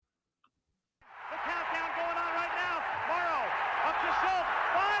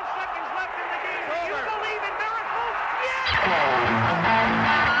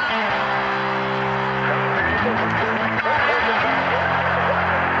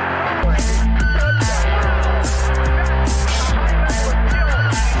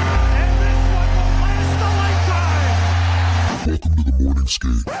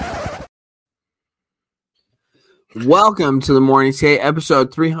Welcome to the Morning Skate,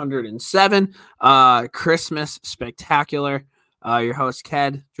 episode 307, Christmas Spectacular. Your host,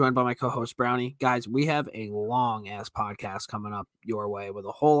 Ked, joined by my co-host, Brownie. Guys, we have a long-ass podcast coming up your way with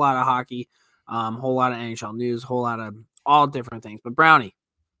a whole lot of hockey, whole lot of NHL news, whole lot of all different things. But Brownie,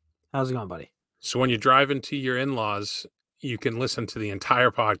 how's it going, buddy? So when you're driving to your in-laws, you can listen to the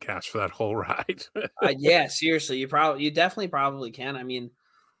entire podcast for that whole ride. Yeah, seriously, you definitely probably can. I mean,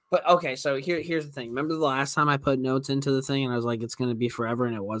 but okay, so here's the thing. Remember the last time I put notes into the thing and I was like, it's going to be forever,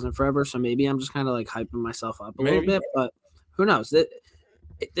 and it wasn't forever. So maybe I'm just kind of like hyping myself up a little bit, but who knows?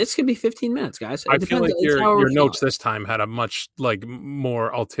 This could be 15 minutes, guys. I feel like your notes this time had a much more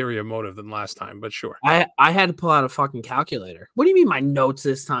ulterior motive than last time, but sure. I had to pull out a fucking calculator. What do you mean my notes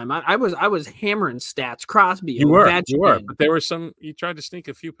this time? I was hammering stats. Crosby, you were, but there were some. You tried to sneak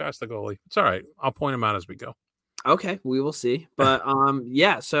a few past the goalie. It's all right. I'll point them out as we go. Okay, we will see. But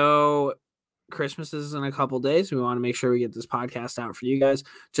yeah, so Christmas is in a couple days. We want to make sure we get this podcast out for you guys.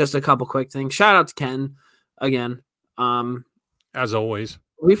 Just a couple quick things. Shout out to Ken again. As always.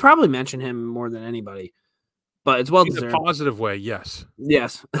 We probably mention him more than anybody, but it's well deserved. In a positive way, yes.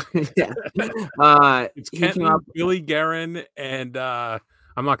 Yes. Yeah. It's Kenton, Billy Guerin, and I'm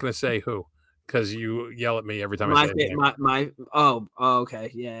not going to say who, because you yell at me every time I say it.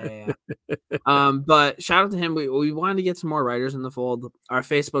 Okay. Yeah. But shout out to him. We wanted to get some more writers in the fold. Our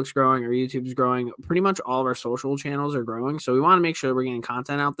Facebook's growing, our YouTube's growing. Pretty much all of our social channels are growing. So we want to make sure we're getting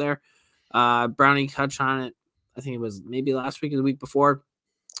content out there. Brownie touched on it. I think it was maybe last week or the week before.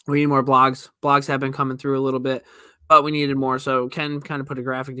 We need more blogs. Blogs have been coming through a little bit, but we needed more. So Ken kind of put a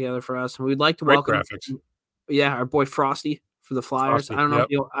graphic together for us, and we'd like to welcome graphics. Yeah, our boy Frosty for the Flyers. Frosty, I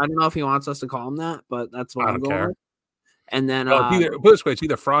don't know if he wants us to call him that, but that's what I'm going with. And then put it this way, it's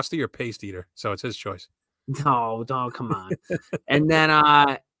either Frosty or Paste Eater, so it's his choice. No, come on. And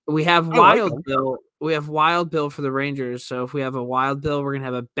then we have Wild Bill. We have Wild Bill for the Rangers. So if we have a Wild Bill, we're gonna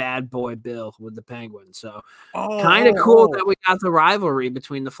have a Bad Boy Bill with the Penguins. So kind of cool that we got the rivalry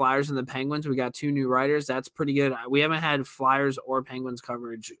between the Flyers and the Penguins. We got two new writers. That's pretty good. We haven't had Flyers or Penguins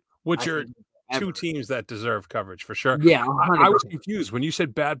coverage, which are two teams that deserve coverage for sure. Yeah, I was confused when you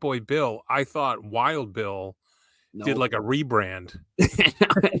said Bad Boy Bill. I thought Wild Bill did like a rebrand.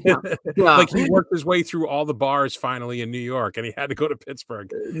 No. Like he worked his way through all the bars finally in New York, and he had to go to Pittsburgh.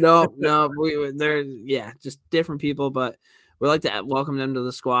 No, they're just different people, but we'd like to welcome them to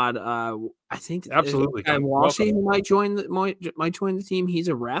the squad. I think absolutely. And Walshy, who might join the team. He's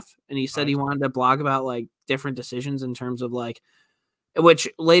a ref, and he said he wanted to blog about like different decisions in terms of like, which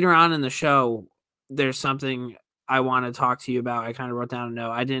later on in the show, there's something I want to talk to you about. I kind of wrote down a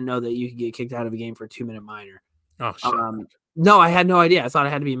note. I didn't know that you could get kicked out of a game for a 2-minute minor. Oh, shit. No, I had no idea. I thought it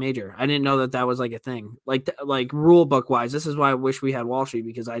had to be major. I didn't know that was like a thing. Like rule book wise, this is why I wish we had Walshy,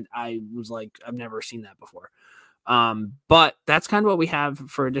 because I was like, I've never seen that before. But that's kind of what we have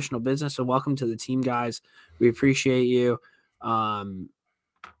for additional business. So welcome to the team, guys. We appreciate you.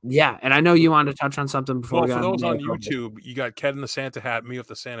 Yeah, and I know you wanted to touch on something before. Well, for those on YouTube, you got Ked in the Santa hat, me with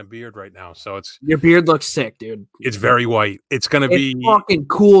the Santa beard right now. So your beard looks sick, dude. It's very white. It's gonna be fucking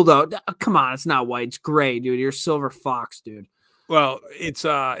cool though. Come on, it's not white. It's gray, dude. You're silver fox, dude. Well, it's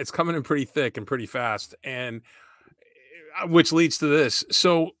coming in pretty thick and pretty fast, and which leads to this.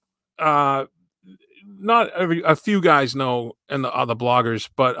 So, not a few guys know, and the other bloggers,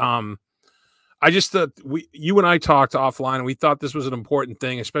 but I just thought you and I talked offline, and we thought this was an important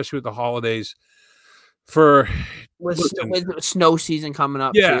thing, especially with the holidays. With snow season coming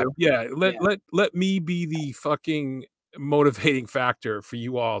up. Yeah, too. Yeah. Let me be the fucking motivating factor for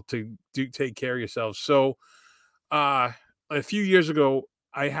you all to take care of yourselves. So, a few years ago,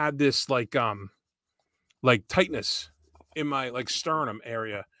 I had this like tightness in my like sternum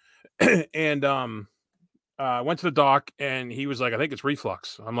area, and I went to the doc, and he was like, "I think it's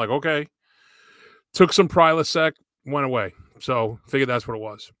reflux." I'm like, "Okay." Took some Prilosec, went away. So figured that's what it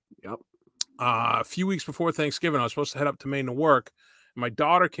was. Yep. A few weeks before Thanksgiving, I was supposed to head up to Maine to work. My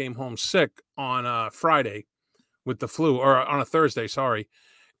daughter came home sick on Friday with the flu, or on a Thursday, sorry.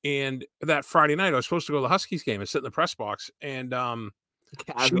 And that Friday night, I was supposed to go to the Huskies game and sit in the press box. And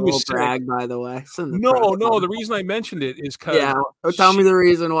she was brag, by the way. No. The reason I mentioned it is because tell me the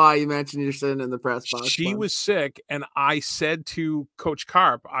reason why you mentioned you're sitting in the press box. She was sick, and I said to Coach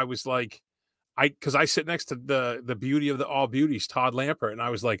Carp, I was like, because I sit next to the beauty of the all beauties, Todd Lampert, and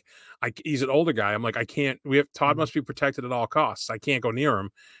I was like, he's an older guy. I'm like, I can't. Todd must be protected at all costs. I can't go near him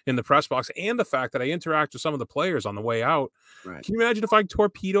in the press box. And the fact that I interact with some of the players on the way out. Right. Can you imagine if I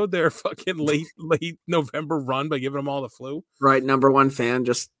torpedoed their fucking late November run by giving them all the flu? Right, number one fan,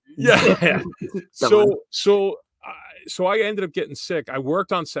 just yeah. So so I ended up getting sick. I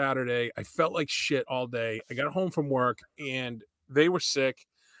worked on Saturday. I felt like shit all day. I got home from work and they were sick,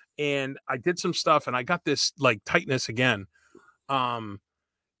 and I did some stuff and I got this like tightness again.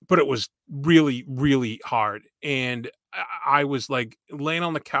 But it was really, really hard. And I was like laying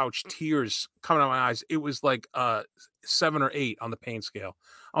on the couch, tears coming out of my eyes. It was like 7 or 8 on the pain scale.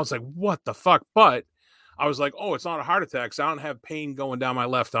 I was like, what the fuck? But I was like, oh, it's not a heart attack. So I don't have pain going down my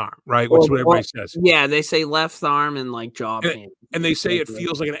left arm, right? Which is what everybody says. Yeah, they say left arm and like jaw pain. And they say it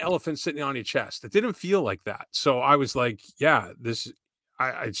feels like an elephant sitting on your chest. It didn't feel like that. So I was like, yeah,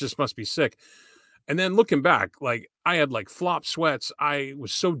 I just must be sick. And then looking back, like I had like flop sweats. I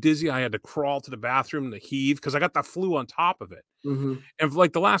was so dizzy. I had to crawl to the bathroom to heave because I got the flu on top of it. Mm-hmm. And for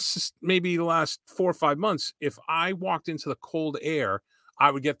like the last 4 or 5 months, if I walked into the cold air, I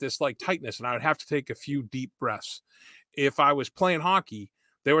would get this like tightness and I would have to take a few deep breaths. If I was playing hockey,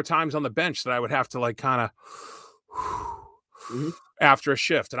 there were times on the bench that I would have to like kind of after a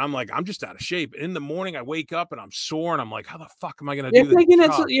shift. And I'm like, I'm just out of shape. And in the morning, I wake up and I'm sore and I'm like, how the fuck am I going to do this?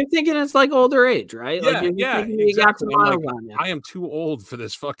 You're thinking it's like older age, right? Yeah, like exactly. You got some miles on you. I am too old for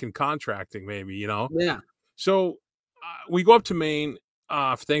this fucking contracting, maybe, you know? Yeah. So we go up to Maine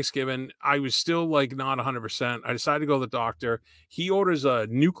for Thanksgiving. I was still like not 100%. I decided to go to the doctor. He orders a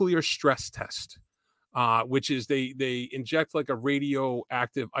nuclear stress test, which is they inject like a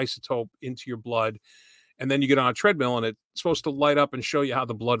radioactive isotope into your blood. And then you get on a treadmill and it's supposed to light up and show you how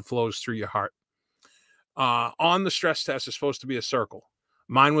the blood flows through your heart. On the stress test is supposed to be a circle.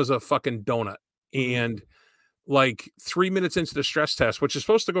 Mine was a fucking donut. And like 3 minutes into the stress test, which is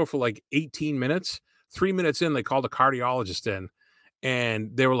supposed to go for like 18 minutes, 3 minutes in, they called a cardiologist in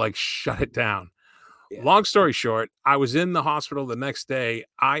and they were like, shut it down. Yeah. Long story short, I was in the hospital the next day.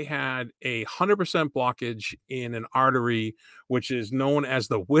 I had 100% blockage in an artery, which is known as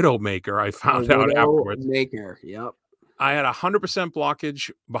the widowmaker. I found out afterwards. Widowmaker, yep. I had 100% blockage.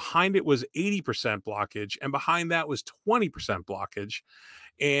 Behind it was 80% blockage, and behind that was 20% blockage.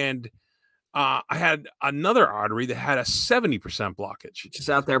 And I had another artery that had a 70% blockage. Just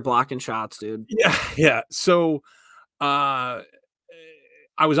out there blocking shots, dude. Yeah. So,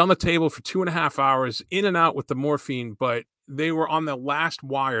 I was on the table for 2.5 hours, in and out with the morphine, but they were on the last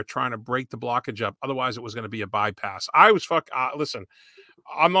wire trying to break the blockage up. Otherwise, it was going to be a bypass. I was listen,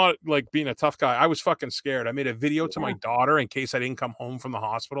 I'm not like being a tough guy. I was fucking scared. I made a video to my daughter in case I didn't come home from the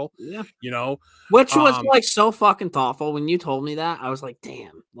hospital. Yeah. You know, which was like so fucking thoughtful. When you told me that, I was like,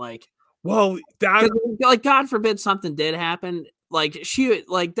 damn, like, well, like, God forbid something did happen. Like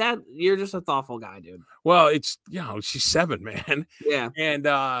like that, you're just a thoughtful guy, dude. Well, it's, she's 7, man. Yeah. And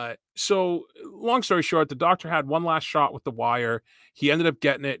so long story short, the doctor had one last shot with the wire. He ended up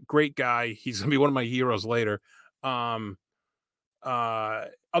getting it. Great guy. He's going to be one of my heroes later. Otherwise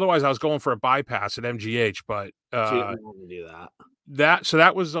I was going for a bypass at MGH, but so you didn't want to do that. So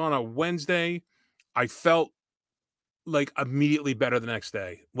that was on a Wednesday. I felt like immediately better the next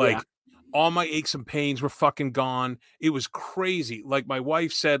day. Like, all my aches and pains were fucking gone. It was crazy. Like my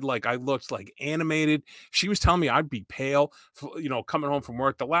wife said, like I looked like animated. She was telling me I'd be pale, coming home from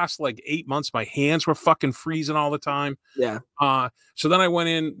work. The last like 8 months, my hands were fucking freezing all the time. Yeah. So then I went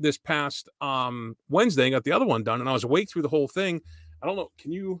in this past Wednesday and got the other one done, and I was awake through the whole thing. I don't know.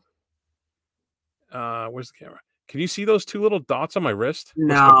 Can you? Where's the camera? Can you see those 2 little dots on my wrist?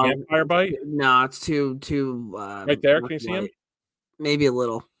 No. Vampire bite? No, it's too. Right there. Can you see them? Maybe a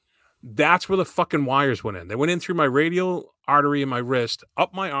little. That's where the fucking wires went in. They went in through my radial artery in my wrist,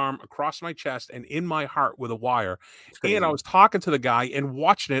 up my arm, across my chest, and in my heart with a wire. And I was talking to the guy and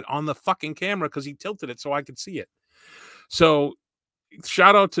watching it on the fucking camera because he tilted it so I could see it. So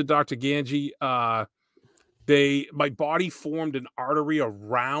shout out to Dr. Ganji. My body formed an artery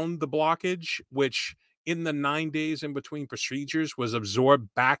around the blockage, which in the 9 days in between procedures was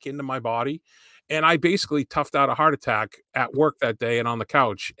absorbed back into my body. And I basically toughed out a heart attack at work that day and on the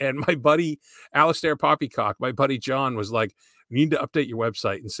couch. And my buddy, Alistair Poppycock, my buddy John, was like, you need to update your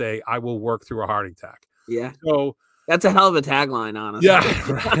website and say, I will work through a heart attack. Yeah. So that's a hell of a tagline, honestly.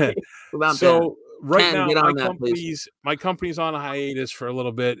 Yeah. Right. So right now, my company's on a hiatus for a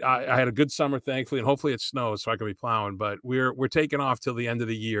little bit. I had a good summer, thankfully, and hopefully it snows so I can be plowing. But we're taking off till the end of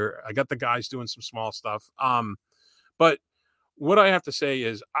the year. I got the guys doing some small stuff. But what I have to say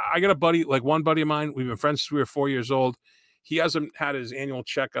is I got a buddy, like one buddy of mine, we've been friends since we were 4 years old. He hasn't had his annual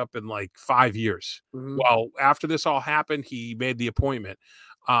checkup in like 5 years. Mm-hmm. Well, after this all happened, he made the appointment.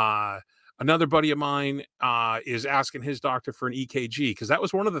 Another buddy of mine is asking his doctor for an EKG because that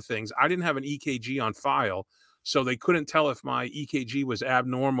was one of the things. I didn't have an EKG on file, so they couldn't tell if my EKG was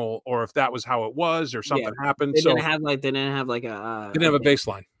abnormal or if that was how it was or something happened. They didn't have a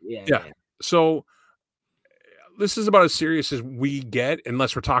baseline. Yeah. So this is about as serious as we get,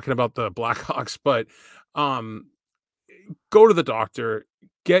 unless we're talking about the Blackhawks. But go to the doctor,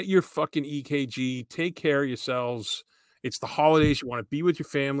 get your fucking EKG, take care of yourselves. It's the holidays. You want to be with your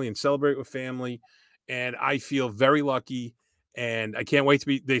family and celebrate with family. And I feel very lucky. And I can't wait to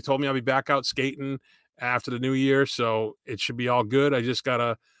be. They told me I'll be back out skating after the new year. So it should be all good. I just got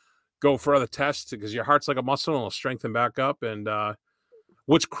to go for other tests because your heart's like a muscle and it'll strengthen back up. And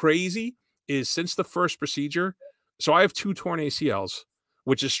what's crazy is since the first procedure, so I have 2 torn ACLs,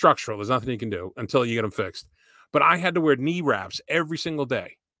 which is structural. There's nothing you can do until you get them fixed. But I had to wear knee wraps every single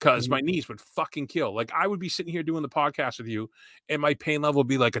day because my knees would fucking kill. Like I would be sitting here doing the podcast with you and my pain level would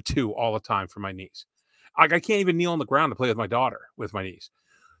be like a 2 all the time for my knees. Like I can't even kneel on the ground to play with my daughter with my knees.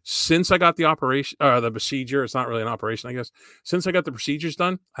 Since I got the operation, the procedure, it's not really an operation, I guess. Since I got the procedures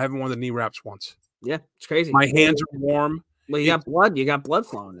done, I haven't worn the knee wraps once. Yeah, it's crazy. My hands are warm. Well, you got blood. You got blood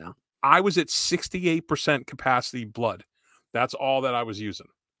flowing now. I was at 68% capacity blood. That's all that I was using.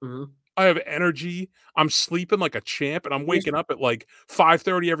 Mm-hmm. I have energy. I'm sleeping like a champ, and I'm waking up at like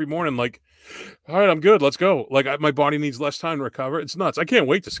 5:30 every morning. Like, all right, I'm good. Let's go. Like, my body needs less time to recover. It's nuts. I can't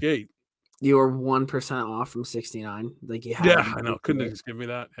wait to skate. You were 1% off from 69. Like you had. Yeah, I know. Couldn't just give me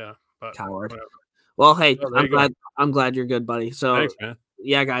that. Yeah, but coward. Whatever. Well, hey, I'm glad you're good, buddy. So, thanks, man.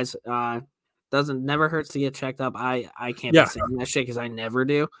 Yeah, guys. Never hurts to get checked up. I can't be saying that shit because I never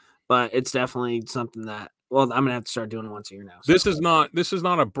do, but it's definitely something that. Well, I'm gonna have to start doing it once a year now. So. This is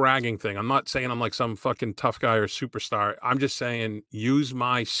not a bragging thing. I'm not saying I'm like some fucking tough guy or superstar. I'm just saying use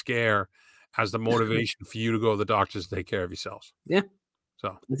my scare as the motivation for you to go to the doctors to take care of yourselves. Yeah.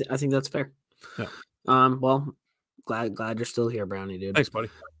 So I think that's fair. Yeah. Well, glad you're still here, Brownie, dude. Thanks, buddy.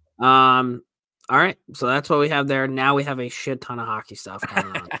 All right. So that's what we have there. Now we have a shit ton of hockey stuff going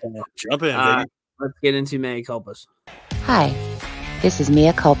on. So, jump in, baby. Let's get into Mea Culpas. Hi. This is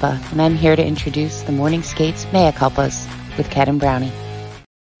Mea Culpa, and I'm here to introduce the Morning Skates Mea Culpas with Kat and Brownie.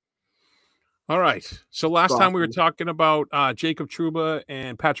 All right. So last time we were talking about Jacob Trouba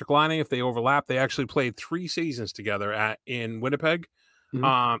and Patrick Laine. If they overlap, they actually played 3 seasons together in Winnipeg.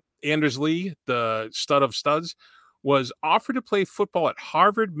 Mm-hmm. Anders Lee, the stud of studs, was offered to play football at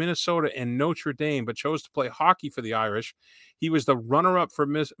Harvard, Minnesota, and Notre Dame, but chose to play hockey for the Irish. He was the runner-up for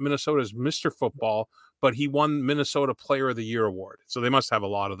Minnesota's Mr. Football, but he won Minnesota Player of the Year award. So they must have a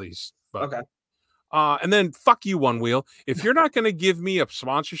lot of these. But, okay. And then fuck you, One Wheel. If you're not going to give me a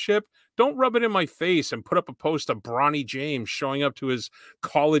sponsorship, don't rub it in my face and put up a post of Bronny James showing up to his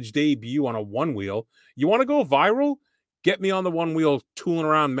college debut on a one wheel. You want to go viral? Get me on the one wheel tooling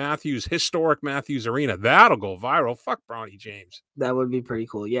around historic Matthews Arena. That'll go viral. Fuck Bronny James. That would be pretty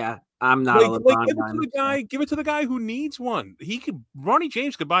cool. Yeah. I'm not a LeBron guy. Give it to the guy who needs one. Bronny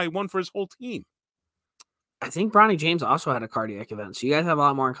James could buy one for his whole team. I think Bronny James also had a cardiac event, so you guys have a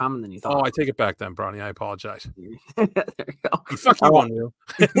lot more in common than you thought. Oh, I take it back then, Bronny. I apologize. There you go. Fuck you, One Wheel.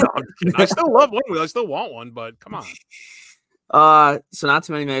 No, I still love One Wheel. I still want one, but come on. So not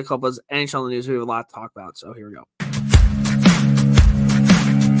too many mea culpas. NHL in the news. We have a lot to talk about, so here we go.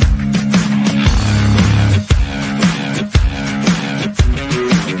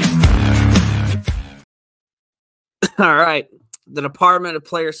 All right. The Department of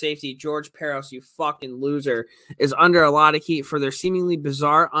Player Safety, George Peros, you fucking loser, is under a lot of heat for their seemingly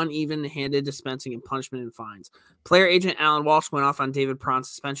bizarre, uneven-handed dispensing of punishment and fines. Player agent Alan Walsh went off on David Perron's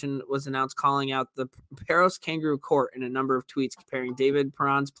suspension, was announced, calling out the Peros Kangaroo Court in a number of tweets, comparing David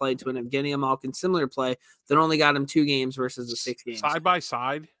Perron's play to an Evgeny Malkin similar play that only got him 2 games versus the 6 games. Side by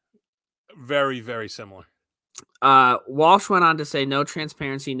side, very, very similar. Walsh went on to say no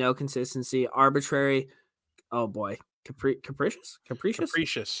transparency, no consistency, arbitrary. Oh boy. Capricious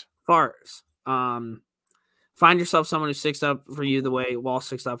farce. Find yourself someone who sticks up for you the way Walsh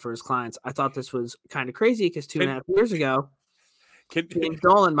sticks up for his clients. I thought this was kind of crazy because 2.5 years ago, James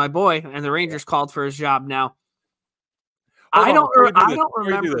Dolan, my boy, and the Rangers called for his job. Now, I don't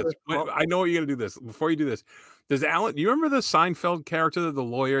remember this. I know you're gonna do this. Before you do this, does Alan? You remember the Seinfeld character, the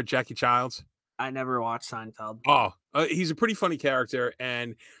lawyer Jackie Childs? I never watched Seinfeld. Oh, he's a pretty funny character,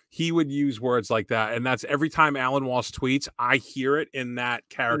 and he would use words like that. And that's every time Alan Walsh tweets, I hear it in that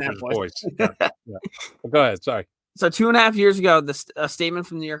character's voice. Yeah. Well, go ahead. Sorry. So 2.5 years ago, a statement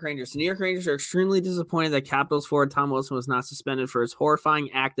from the New York Rangers. The New York Rangers are extremely disappointed that Capitals forward Tom Wilson was not suspended for his horrifying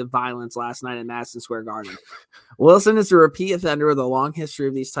act of violence last night at Madison Square Garden. Wilson is a repeat offender with a long history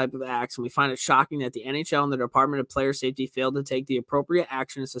of these type of acts, and we find it shocking that the NHL and the Department of Player Safety failed to take the appropriate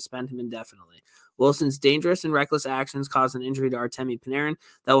action to suspend him indefinitely. Wilson's dangerous and reckless actions caused an injury to Artemi Panarin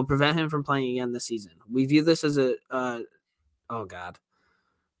that will prevent him from playing again this season. We view this as a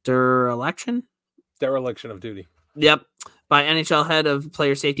dereliction of duty. Yep. by NHL head of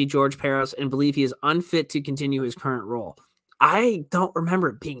player safety George Peros and believe he is unfit to continue his current role. I don't remember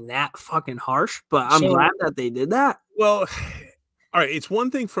it being that fucking harsh, but I'm glad that they did that. Well, all right. It's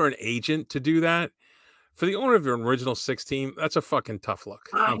one thing for an agent to do that. For the owner of your original 6 team, that's a fucking tough look.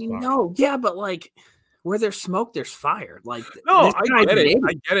 I know. Yeah, but like where there's smoke, there's fire. Like no, I get it.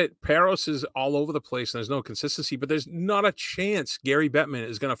 I get it. Peros is all over the place and there's no consistency, but there's not a chance Gary Bettman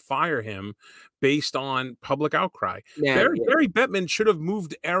is going to fire him based on public outcry. Yeah, Gary Bettman should have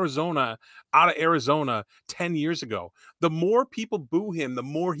moved out of Arizona 10 years ago. The more people boo him, the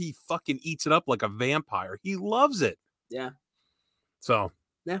more he fucking eats it up like a vampire. He loves it. Yeah. So,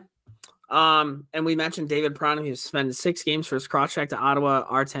 yeah. And we mentioned David Perron. He suspended 6 games for his cross-check to Ottawa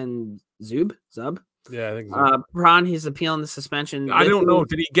Arten Zub. Yeah, I think so. Perron, he's appealing the suspension. I don't know.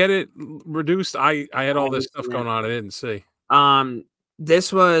 Did he get it reduced? I had all this stuff going on. I didn't see.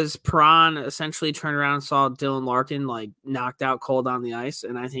 This was Perron essentially turned around and saw Dylan Larkin like knocked out cold on the ice,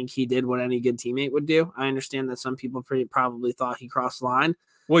 and I think he did what any good teammate would do. I understand that some people probably thought he crossed the line.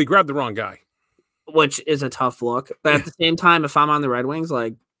 Well, he grabbed the wrong guy, which is a tough look. But at the same time, if I'm on the Red Wings,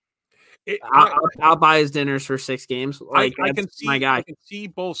 like I'll buy his dinners for 6 games. Like I can see my guy. I can see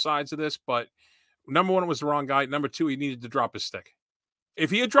both sides of this, but number one, it was the wrong guy. Number two, he needed to drop his stick. If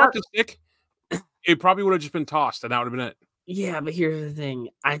he had dropped his stick, it probably would have just been tossed, and that would have been it. Yeah, but here's the thing.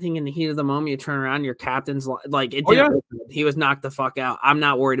 I think in the heat of the moment, you turn around, your captain's like it. He was knocked the fuck out. I'm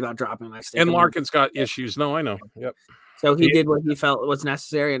not worried about dropping my stick. And Larkin's got issues. No, I know. Yep. So he did what he felt was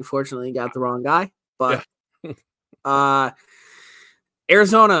necessary. Unfortunately, he got the wrong guy. But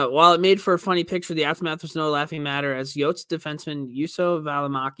Arizona, while it made for a funny picture, the aftermath was no laughing matter as Yotes defenseman Juuso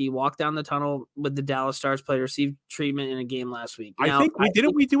Valimaki walked down the tunnel with the Dallas Stars player received treatment in a game last week. Now, I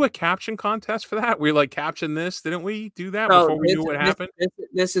think we do a caption contest for that? We like caption this, didn't we do that before we knew what happened?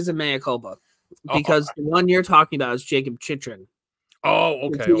 This is a mea culpa because the one you're talking about is Jacob Chitrin. Oh,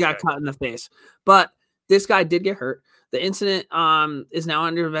 okay. He got cut in the face, but this guy did get hurt. The incident is now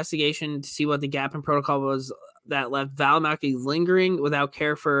under investigation to see what the gap in protocol was that left Valimaki lingering without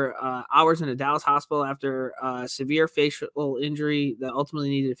care for hours in a Dallas hospital after a severe facial injury that ultimately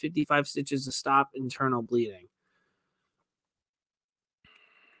needed 55 stitches to stop internal bleeding.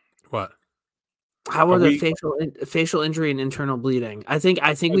 What? How were the facial injury and internal bleeding? I think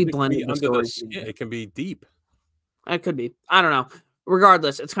we blended the stories. It can be deep. It could be. I don't know.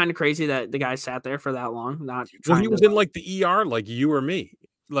 Regardless, it's kind of crazy that the guy sat there for that long. He was in like the ER, like you or me.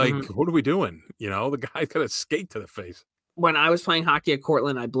 Like, what are we doing? You know, the guy got a skate to the face. When I was playing hockey at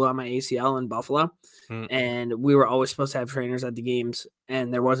Cortland, I blew out my ACL in Buffalo, and we were always supposed to have trainers at the games,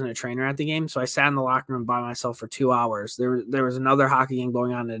 and there wasn't a trainer at the game. So I sat in the locker room by myself for 2 hours. There was another hockey game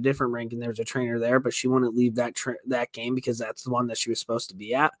going on in a different rink, and there was a trainer there, but she wouldn't leave that game because that's the one that she was supposed to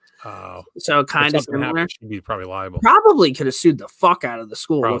be at. Oh, so kind of similar. She'd be probably liable. Probably could have sued the fuck out of the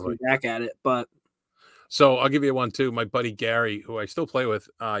school looking back at it, but. So I'll give you one too. My buddy Gary, who I still play with,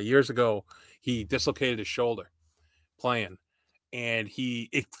 years ago, he dislocated his shoulder playing, and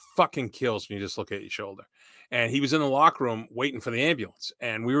it fucking kills when you dislocate your shoulder. And he was in the locker room waiting for the ambulance,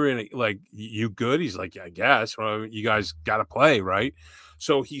 and we were in like, "You good?" He's like, "Yeah, I guess." Well, you guys got to play, right?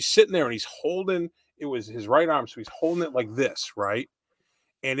 So he's sitting there and he's holding. It was his right arm, so he's holding it like this, right?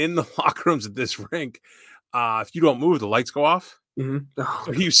 And in the locker rooms at this rink, if you don't move, the lights go off.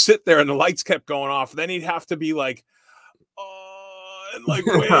 So he'd sit there and the lights kept going off. Then he'd have to be like, and like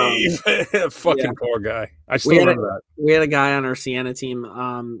wave. Fucking poor guy. I still remember that. We had a guy on our Sienna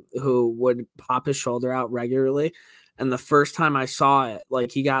team who would pop his shoulder out regularly. And the first time I saw it,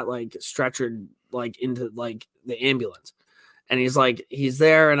 like he got like stretchered like into like the ambulance. And he's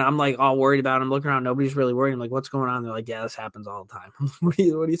there, and I'm like all worried about him. Looking around, nobody's really worried. I'm like, what's going on? They're like, yeah, this happens all the time. What are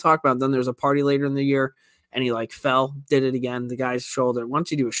you talking about? Then there's a party later in the year. And he like fell, did it again. The guy's shoulder. Once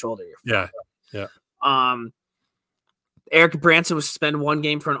you do a shoulder, you're Eric Branson was suspended 1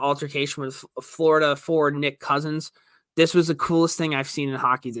 game for an altercation with Florida forward Nick Cousins. This was the coolest thing I've seen in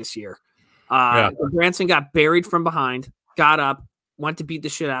hockey this year. Branson got buried from behind, got up, went to beat the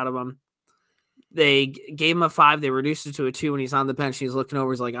shit out of him. They gave him a 5. They reduced it to a 2, and he's on the bench. He's looking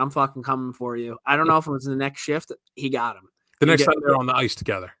over. He's like, "I'm fucking coming for you." I don't know if it was the next shift. He got him. The next time they're on the ice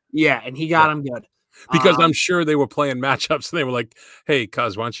together. Yeah, and he got him good. Because I'm sure they were playing matchups and they were like, "Hey,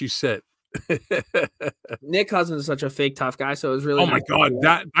 cuz, why don't you sit?" Nick Cousins is such a fake tough guy, so it was really. Oh my god,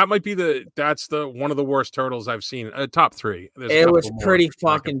 that might be that's one of the worst turtles I've seen. Top 3. It was pretty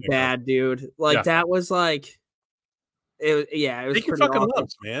fucking bad, dude. Like that was like, it was. Take your fucking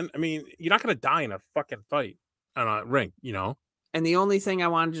lumps, man. I mean, you're not gonna die in a fucking fight on a rink, you know. And the only thing I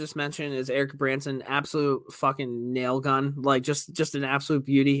wanted to just mention is Eric Branson, absolute fucking nail gun, like just an absolute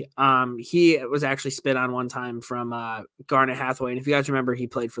beauty. He was actually spit on one time from Garnet Hathaway, and if you guys remember, he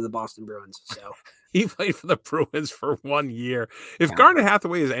played for the Boston Bruins. So he played for the Bruins for 1 year. If Garnet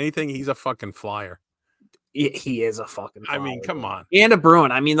Hathaway is anything, he's a fucking flyer. He is a fucking flyer. I mean, come on. And a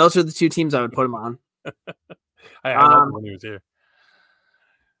Bruin. I mean, those are the two teams I would put him on. I love him when he was here.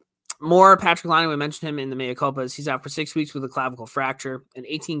 More Patrick Laine, we mentioned him in the mea culpas. He's out for 6 weeks with a clavicle fracture. In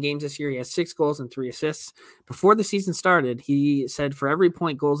 18 games this year, he has 6 goals and 3 assists. Before the season started, he said for every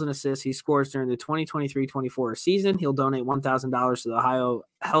point, goals, and assists he scores during the 2023-24 season, he'll donate $1,000 to the Ohio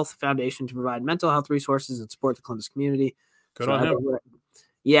Health Foundation to provide mental health resources and support the Columbus community. Good on him.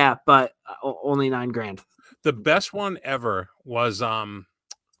 Yeah, but only $9,000. The best one ever was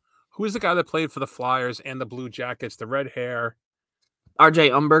who is the guy that played for the Flyers and the Blue Jackets, the red hair? RJ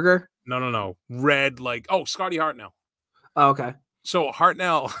Umberger? No. Red, Scotty Hartnell. Oh, okay. So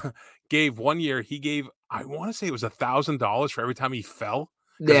Hartnell gave 1 year, he gave, I want to say it was $1,000 for every time he fell.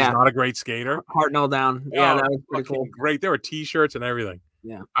 Yeah. He's not a great skater. Hartnell down. Yeah, that was pretty cool. Great. There were t-shirts and everything.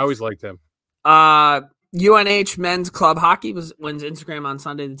 Yeah. I always liked him. UNH men's club hockey wins Instagram on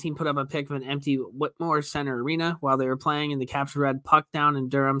Sunday. The team put up a pic of an empty Whitmore Center arena while they were playing, and the caption read, "Puck down in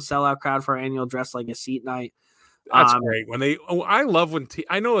Durham, sellout crowd for our annual Dress Like a Seat night." That's great. I love when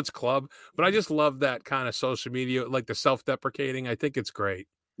I know it's club, but I just love that kind of social media, like the self-deprecating. I think it's great.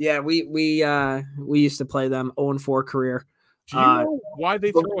 Yeah, we used to play them 0-4 career. Do you know why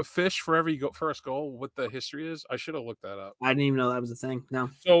they throw a fish for every first goal? What the history is? I should have looked that up. I didn't even know that was a thing. No.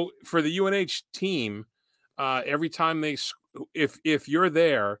 So for the UNH team, every time if you're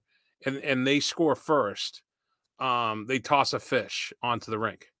there and they score first, they toss a fish onto the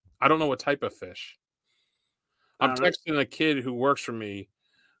rink. I don't know what type of fish. I'm texting a kid who works for me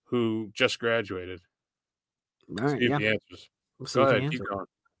who just graduated. All right, see if he answers. Go ahead, keep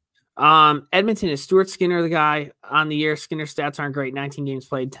going. Edmonton is Stuart Skinner, the guy on the year. Skinner's stats aren't great. 19 games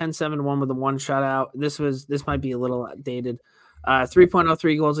played, 10-7-1 with a 1 shutout. This might be a little dated.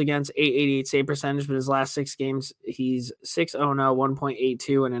 3.03 goals against, 888 save percentage, but his last 6 games, he's 6-0-0,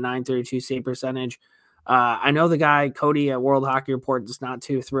 1.82, and a 932 save percentage. I know the guy, Cody at World Hockey Report, is not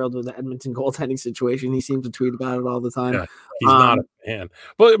too thrilled with the Edmonton goaltending situation. He seems to tweet about it all the time. Yeah, he's not a fan.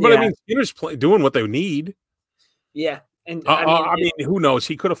 But yeah. I mean, Skinner's doing what they need. Yeah. And I mean, who knows?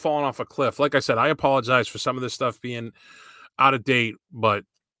 He could have fallen off a cliff. Like I said, I apologize for some of this stuff being out of date, but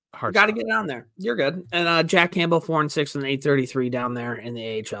got to get it on there. You're good. And Jack Campbell 4-6 and 833 down there in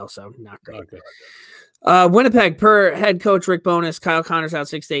the AHL, so not great. Okay. Winnipeg, per head coach Rick Bowness, Kyle Connor's out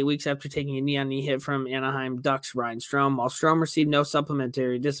 6 to 8 weeks after taking a knee-on-knee hit from Anaheim Ducks Ryan Strome. While Strome received no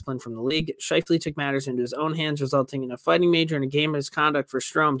supplementary discipline from the league, Scheifele took matters into his own hands, resulting in a fighting major and a game misconduct for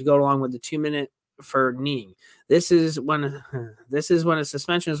Strome to go along with the 2-minute for kneeing. This is when a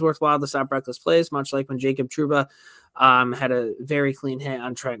suspension is worthwhile to stop reckless plays, much like when Jacob Trouba had a very clean hit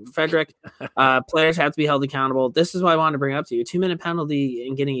on Trent Frederick. Players have to be held accountable. This is why I wanted to bring it up to you. A 2-minute penalty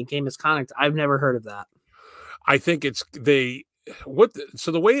and getting a game misconduct. I've never heard of that. I think so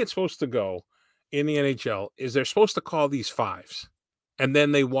the way it's supposed to go in the NHL is they're supposed to call these 5s, and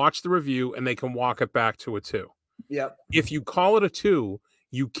then they watch the review and they can walk it back to a 2. Yep. If you call it a 2,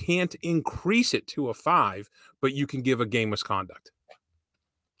 you can't increase it to a 5, but you can give a game misconduct.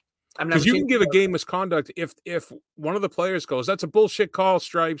 Because you can give a game misconduct if one of the players goes, "That's a bullshit call,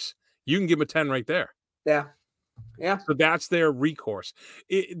 Stripes," you can give him a 10 right there. Yeah. Yeah. So that's their recourse.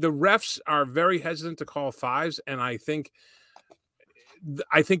 The refs are very hesitant to call 5s, and I think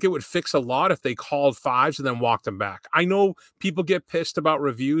it would fix a lot if they called 5s and then walked them back. I know people get pissed about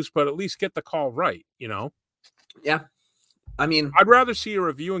reviews, but at least get the call right, you know? Yeah. I mean, I'd rather see a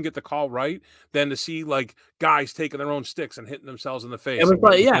review and get the call right than to see guys taking their own sticks and hitting themselves in the face. It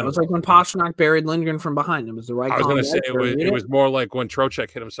was like when Pastrnak buried Lindgren from behind. It was the right call. I was going to say it was more like when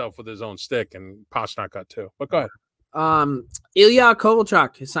Trocheck hit himself with his own stick and Pastrnak got 2. But go ahead. Ilya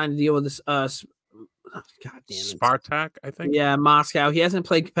Kovalchuk has signed a deal with this God damn it. Spartak, I think. Yeah, Moscow. He hasn't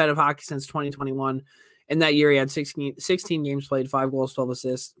played competitive hockey since 2021. In that year, he had 16 games played, 5 goals, 12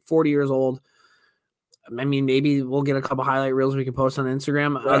 assists, 40 years old. I mean, maybe we'll get a couple highlight reels we can post on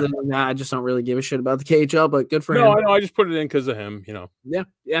Instagram. Yeah. Other than that, I just don't really give a shit about the KHL, but good for him. No, I know. I just put it in because of him, you know. Yeah,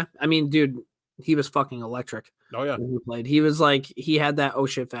 yeah. I mean, dude, he was fucking electric. Oh, yeah. When he played. He was he had that oh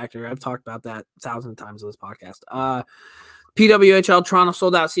shit factor. I've talked about that 1,000 times on this podcast. PWHL Toronto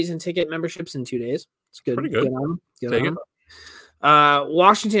sold out season ticket memberships in 2 days. It's good. Pretty good. Get on.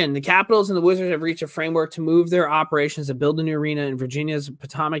 Washington, the Capitals and the Wizards have reached a framework to move their operations to build a new arena in Virginia's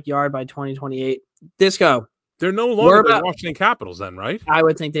Potomac Yard by 2028. Disco, They're no longer the Washington Capitals then, right? I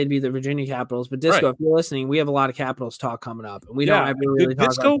would think they'd be the Virginia Capitals. But Disco, if you're listening, we have a lot of Capitals talk coming up. And we don't ever really talk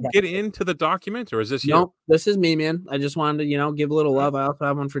Disco about get into the document, or is this you? Nope, this is me, man. I just wanted to, give a little love. I also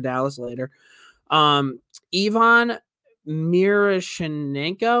have one for Dallas later. Ivan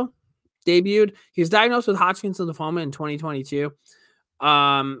Miroshnichenko debuted. He was diagnosed with Hodgkin's lymphoma in 2022.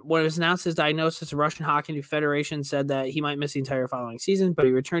 When it was announced his diagnosis, the Russian Hockey Federation said that he might miss the entire following season, but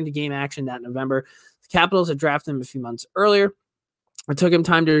he returned to game action that November. The Capitals had drafted him a few months earlier. It took him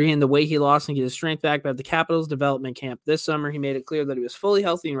time to regain the weight he lost and get his strength back, but at the Capitals development camp this summer, he made it clear that he was fully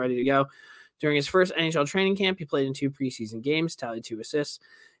healthy and ready to go. During his first NHL training camp, he played in 2 preseason games, tallied 2 assists.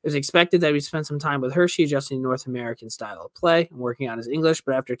 It was expected that he would spend some time with Hershey, adjusting to North American style of play and working on his English,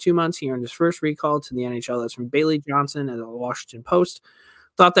 but after 2 months, he earned his first recall to the NHL. That's from Bailey Johnson at the Washington Post.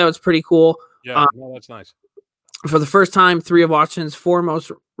 Thought that was pretty cool. Yeah, that's nice. For the first time, 3 of Washington's 4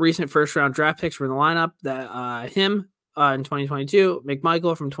 most recent first-round draft picks were in the lineup. That in 2022,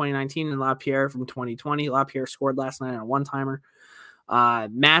 McMichael from 2019, and LaPierre from 2020. LaPierre scored last night on a one-timer.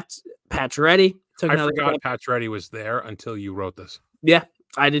 Matt Pacioretty took another forgot Pacioretty was there until you wrote this. Yeah,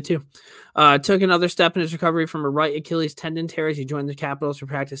 I did too. Took another step in his recovery from a right Achilles tendon tear as he joined the Capitals for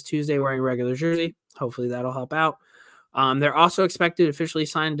practice Tuesday wearing a regular jersey. Hopefully that'll help out. They're also expected to officially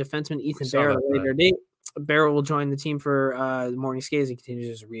sign defenseman Ethan Bear at a later date. Bear will join the team for the morning skates and continues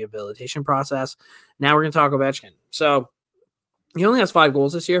his rehabilitation process. Now we're going to talk Ovechkin. So he only has 5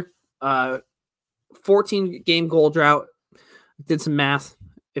 goals this year. 14-game goal drought. Did some math.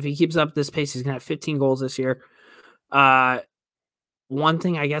 If he keeps up this pace, he's going to have 15 goals this year. One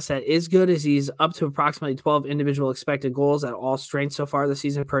thing I guess that is good is he's up to approximately 12 individual expected goals at all strengths so far this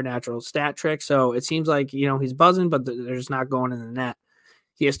season per natural stat trick. So it seems like, he's buzzing, but they're just not going in the net.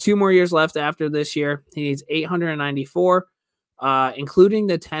 He has 2 more years left after this year. He needs 894, including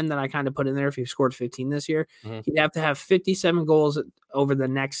the 10 that I kind of put in there. If he scored 15 this year, he'd have to have 57 goals over the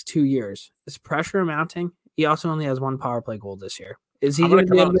next 2 years. Is pressure mounting? He also only has 1 power play goal this year. Is he going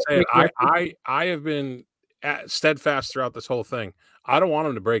to be able to say it? I have been steadfast throughout this whole thing. I don't want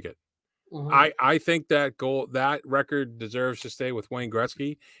him to break it. I think that record deserves to stay with Wayne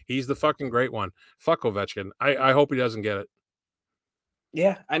Gretzky. He's the fucking great one. Fuck Ovechkin. I hope he doesn't get it.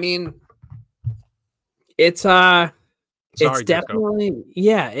 Yeah, I mean, it's definitely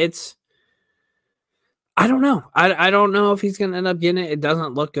it's. I don't know. I don't know if he's going to end up getting it. It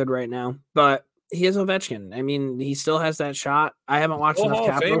doesn't look good right now, but he is Ovechkin. I mean, he still has that shot. I haven't watched enough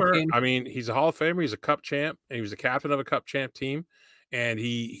Capitals games. I mean, he's a Hall of Famer. He's a Cup champ, and he was the captain of a Cup champ team. And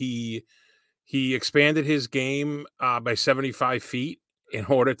he expanded his game by 75 feet in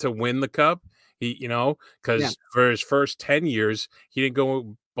order to win the Cup. Because for his first 10 years, he didn't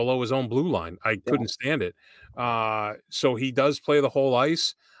go below his own blue line. I couldn't stand it. So he does play the whole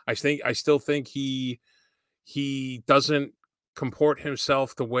ice. I still think he doesn't comport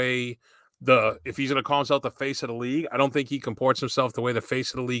himself the way if he's going to call himself the face of the league. I don't think he comports himself the way the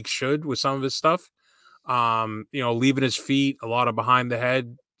face of the league should with some of his stuff. Leaving his feet, a lot of behind the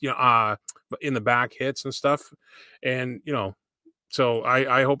head, in the back hits and stuff. And, so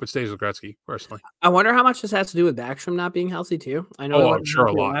I hope it stays with Gretzky personally. I wonder how much this has to do with Backstrom not being healthy too. I know I'm sure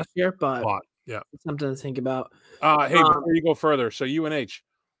a lot last year, but a lot. Yeah. It's something to think about. Hey, before you go further, so UNH,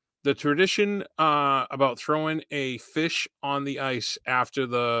 the tradition about throwing a fish on the ice after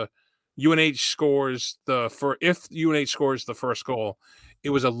the UNH scores if UNH scores the first goal, it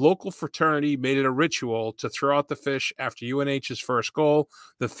was a local fraternity made it a ritual to throw out the fish after UNH's first goal.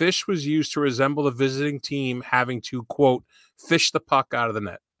 The fish was used to resemble the visiting team having to, quote, fish the puck out of the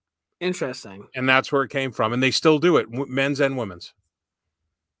net. Interesting. And that's where it came from. And they still do it, men's and women's.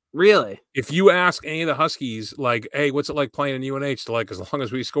 Really? If you ask any of the Huskies, like, hey, what's it like playing in UNH? They're like, as long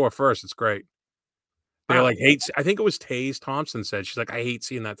as we score first, it's great. They're like, I think it was Taze Thompson said, she's like, I hate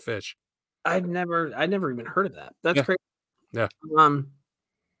seeing that fish. I'd never even heard of that. That's great. Yeah.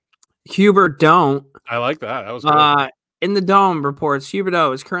 Hubert Don't. I like that. That was good. In the Dome reports,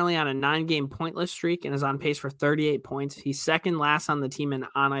 Huberdeau is currently on a 9-game pointless streak and is on pace for 38 points. He's second last on the team in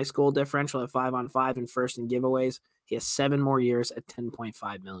on-ice goal differential at 5-on-5 and first in giveaways. He has 7 more years at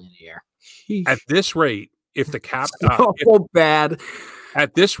 $10.5 million a year. Sheesh. At this rate, if the cap bad.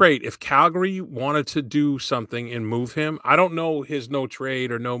 At this rate, if Calgary wanted to do something and move him, I don't know his no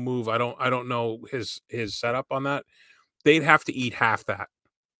trade or no move. I don't know his setup on that. They'd have to eat half that.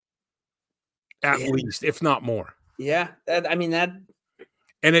 At least, if not more. Yeah, that.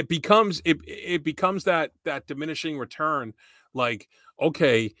 And it becomes that diminishing return. Like,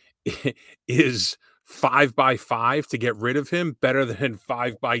 okay, is 5x5 to get rid of him better than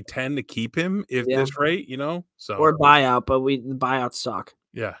 5x10 to keep him? If this rate, so or buyout, but the buyouts suck.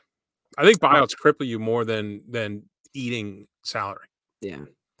 Yeah, I think buyouts cripple you more than eating salary. Yeah.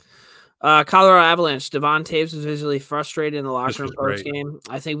 Colorado Avalanche. Devon Taves was visually frustrated in the locker room post game.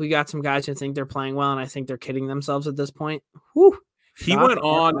 I think we got some guys who think they're playing well, and I think they're kidding themselves at this point. Whew. He went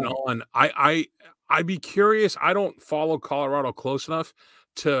on and on. I'd be curious. I don't follow Colorado close enough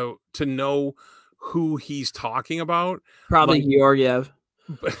to know who he's talking about. Probably Georgiev.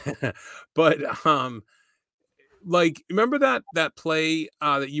 But like, remember that play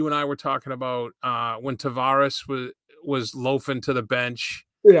that you and I were talking about when Tavares was loafing to the bench?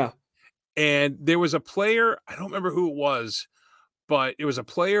 Yeah. And there was a player, I don't remember who it was, but it was a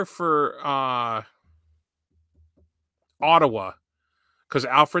player for Ottawa, because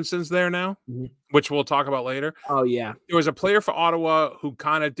Alfredson's there now, which we'll talk about later. Oh, yeah. There was a player for Ottawa who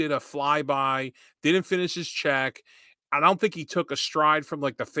kind of did a flyby, didn't finish his check. I don't think he took a stride from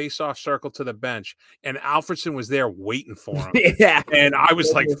like the face-off circle to the bench, and Alfredson was there waiting for him. Yeah. And I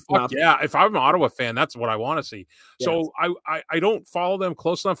was like, fuck yeah. If I'm an Ottawa fan, that's what I want to see. Yes. So I don't follow them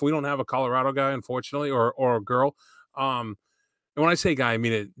close enough. We don't have a Colorado guy, unfortunately, or a girl. And when I say guy, I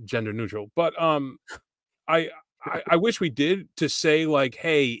mean it gender neutral. But I wish we did, to say like,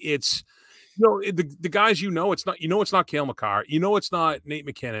 hey, it's the guys, it's not Cale Makar, it's not Nate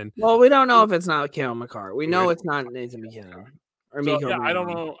McKinnon. Well, we don't know if it's not Cale Makar. We know it's not Nathan McKinnon or Mikko. Yeah, I don't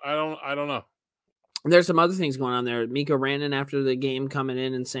know. I don't know. There's some other things going on there. Mikko Rantanen, after the game, coming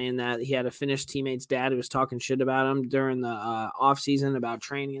in and saying that he had a Finnish teammate's dad who was talking shit about him during the off season about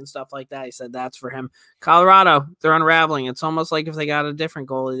training and stuff like that. He said that's for him. Colorado, they're unraveling. It's almost like if they got a different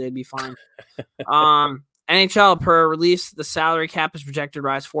goalie, they'd be fine. NHL, per release, the salary cap is projected to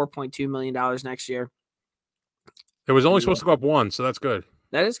rise $4.2 million next year. It was only supposed to go up one, so that's good.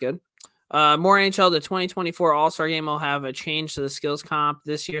 That is good. More NHL, the 2024 All-Star Game will have a change to the skills comp.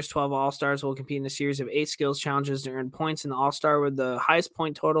 This year's 12 All-Stars will compete in a series of 8 skills challenges to earn points, and the All-Star with the highest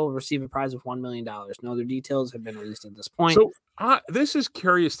point total will receive a prize of $1 million. No other details have been released at this point. So this is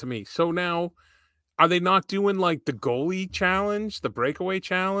curious to me. So now, are they not doing like the goalie challenge, the breakaway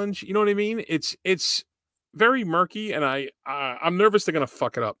challenge? You know what I mean? It's very murky, and I'm nervous they're gonna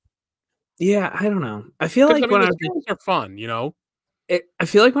fuck it up. Yeah, I don't know. I feel like when skills are fun, I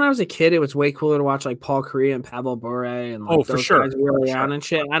feel like when I was a kid, it was way cooler to watch like Paul Kariya and Pavel Bure and like for sure, guys really on and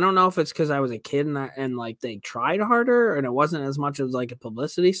shit. I don't know if it's because I was a kid and like they tried harder and it wasn't as much as like a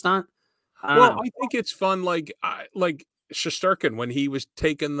publicity stunt. I think it's fun. Like Shesterkin, when he was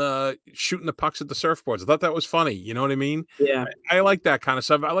shooting the pucks at the surfboards. I thought that was funny. You know what I mean? Yeah. I like that kind of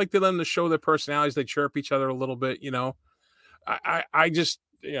stuff. I like them to show their personalities. They chirp each other a little bit, I just,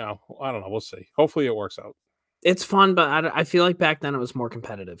 I don't know. We'll see. Hopefully it works out. It's fun, but I feel like back then it was more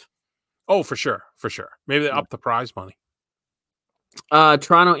competitive. Oh, for sure. For sure. Maybe they upped the prize money.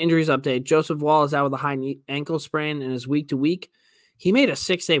 Toronto injuries update. Joseph Wall is out with a high ankle sprain and is week to week. He made a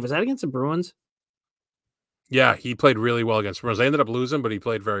 6 save. Was that against the Bruins? Yeah, he played really well against Bruins. They ended up losing, but he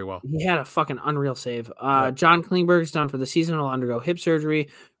played very well. He had a fucking unreal save. John Klingberg's done for the season. Will undergo hip surgery.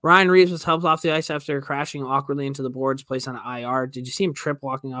 Ryan Reeves was helped off the ice after crashing awkwardly into the boards, placed on an IR. Did you see him trip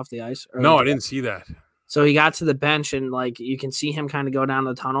walking off the ice? No, I didn't see that. So he got to the bench and like you can see him kind of go down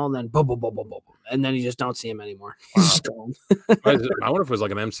the tunnel and then boom, boom, boom, boom, boom, and then you just don't see him anymore. He's just gone. I wonder if it was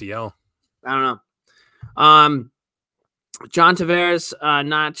like an MCL. I don't know. John Tavares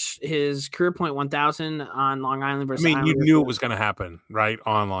notched his career point 1,000 on Long Island versus you knew it was going to happen, right,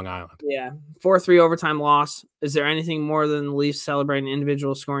 on Long Island. Yeah. 4-3 overtime loss. Is there anything more than the Leafs celebrating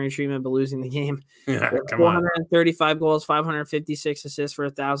individual scoring treatment but losing the game? Yeah, 435 goals, 556 assists for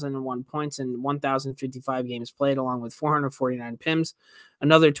 1,001 points and 1,055 games played, along with 449 PIMs.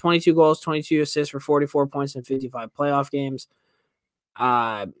 Another 22 goals, 22 assists for 44 points and 55 playoff games.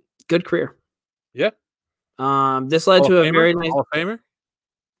 Good career. Yeah. This led to a very nice Hall of Famer.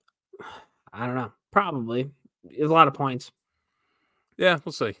 I don't know. Probably. A lot of points. Yeah,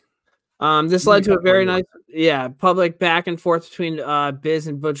 we'll see. This led to a very nice, public back and forth between Biz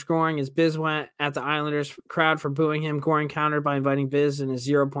and Butch Goring as Biz went at the Islanders crowd for booing him. Goring countered by inviting Biz and his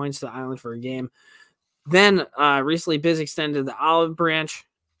 0 points to the island for a game. Then recently Biz extended the olive branch.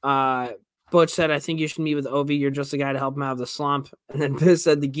 Butch said, I think you should meet with Ovi. You're just the guy to help him out of the slump. And then Biz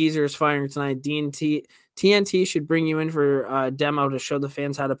said the geezer is firing tonight. TNT should bring you in for a demo to show the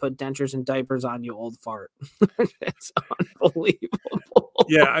fans how to put dentures and diapers on, you old fart. It's unbelievable.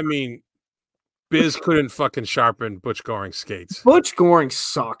 Yeah, I mean, Biz couldn't fucking sharpen Butch Goring's skates. Butch Goring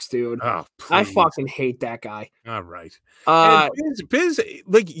sucks, dude. Oh, I fucking hate that guy. All right. Biz,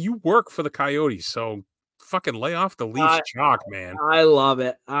 like, you work for the Coyotes, so fucking lay off the Leafs chalk, man. I love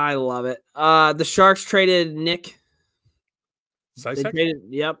it. The Sharks traded Nick.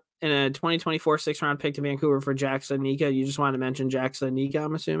 Yep. In a 2024 6th-round pick to Vancouver for Jack Studnicka. You just wanted to mention Jack Studnicka,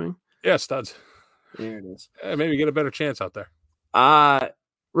 I'm assuming? Yeah, studs. There it is. Maybe get a better chance out there.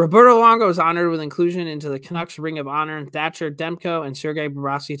 Roberto Luongo was honored with inclusion into the Canucks Ring of Honor. Thatcher Demko and Sergei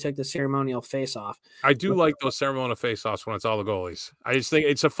Bobrovsky took the ceremonial face-off. I do like those ceremonial face-offs when it's all the goalies. I just think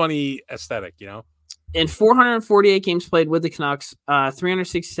it's a funny aesthetic, you know? In 448 games played with the Canucks,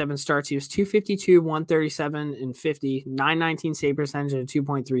 367 starts, he was 252, 137, and 50, 919 save percentage, and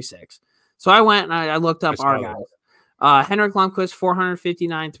 2.36. So I went and I looked up our guys. Henrik Lundqvist,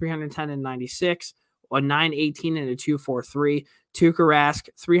 459, 310, and 96, a 918 and a 243. Tuukka Rask,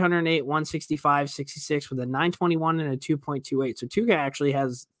 308, 165, 66 with a 921 and a 2.28. So Tuukka actually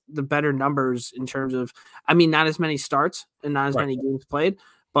has the better numbers in terms of, not as many starts and not as many games played,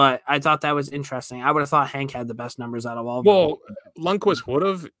 but I thought that was interesting. I would have thought Hank had the best numbers out of all of them. Well, Lundqvist would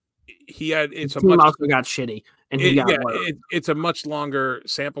have. It's a much also got shitty, and it's a much longer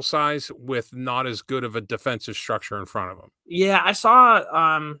sample size with not as good of a defensive structure in front of him. Yeah, I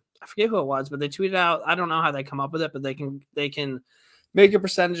saw. I forget who it was, but they tweeted out. I don't know how they come up with it, but they can make a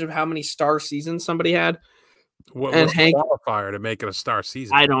percentage of how many star seasons somebody had. What's Hank qualifier to make it a star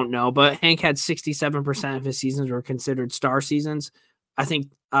season? I don't know, but Hank had 67% of his seasons were considered star seasons. I think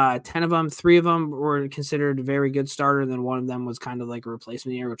 10 of them, 3 of them were considered a very good starter. And then one of them was kind of like a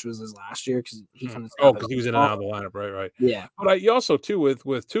replacement year, which was his last year because he because he was in and out of the lineup, right? Yeah, but you also too with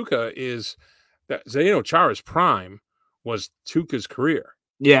Tuukka is that Zdeno Chara's prime was Tuukka's career.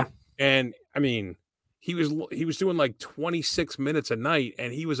 Yeah, and he was doing like 26 minutes a night,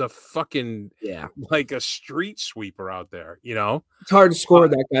 and he was a fucking like a street sweeper out there. You know, it's hard to score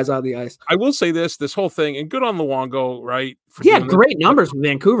that guy's on the ice. I will say this whole thing, and good on Luongo, right? He had great numbers with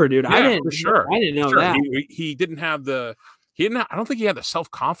Vancouver, dude. Yeah, I didn't know that. He didn't have the. I don't think he had the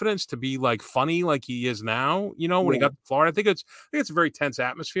self-confidence to be like funny like he is now. You know, when he got to Florida, I think it's a very tense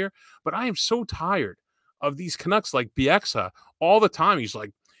atmosphere. But I am so tired of these Canucks like Bieksa all the time. He's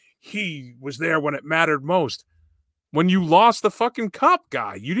like, he was there when it mattered most. When you lost the fucking cup,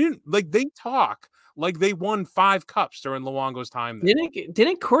 guy, you didn't they talk like they won 5 cups during Luongo's time there.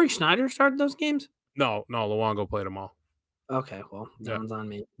 Didn't Corey Schneider start those games? No, Luongo played them all. Okay, well, that one's on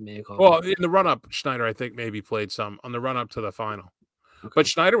me. Well, in the run-up, Schneider, I think, maybe played some on the run-up to the final. Okay. But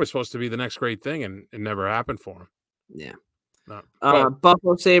Schneider was supposed to be the next great thing, and it never happened for him. Yeah. No.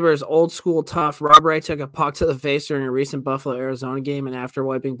 Buffalo Sabres, old school tough. Rob Ray took a puck to the face during a recent Buffalo-Arizona game, and after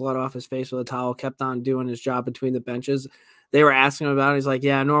wiping blood off his face with a towel, kept on doing his job between the benches. They were asking him about it. He's like,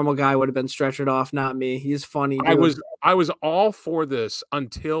 yeah, a normal guy would have been stretchered off, not me. He's funny. Dude. I was all for this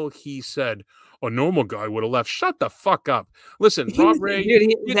until he said, a normal guy would have left. Shut the fuck up. Listen, Rob Ray.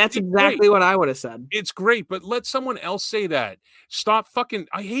 Dude, that's exactly what I would have said. It's great, but let someone else say that. Stop fucking.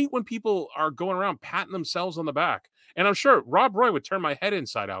 I hate when people are going around patting themselves on the back. And I'm sure Rob Roy would turn my head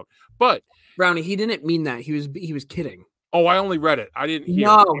inside out. But Brownie, he didn't mean that. He was kidding. Oh, I only read it. I didn't hear.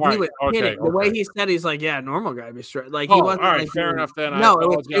 No, he was kidding. The way he said, he's like, "Yeah, normal guy be straight." Like he wasn't. All right, like, fair enough. Then no,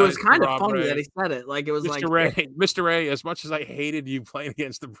 it was kind of funny that he said it. Like it was Mr. Ray. As much as I hated you playing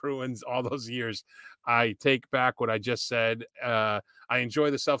against the Bruins all those years, I take back what I just said. I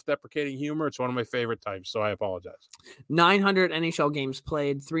enjoy the self-deprecating humor. It's one of my favorite types, so I apologize. 900 NHL games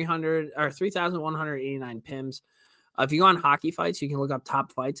played, 3,189 PIMs. If you go on Hockey Fights, you can look up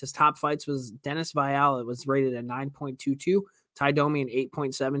top fights. His top fights was Dennis Vial. It was rated at 9.22, Ty Domi an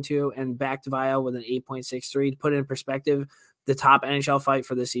 8.72, and back to Vial with an 8.63. To put it in perspective, the top NHL fight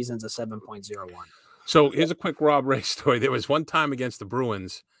for this season is a 7.01. So here's a quick Rob Ray story. There was one time against the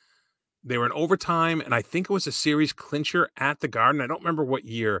Bruins. They were in overtime, and I think it was a series clincher at the Garden. I don't remember what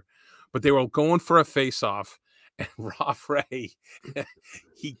year, but they were going for a face-off, and Rob Ray,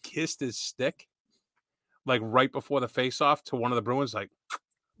 he kissed his stick like right before the face-off to one of the Bruins, like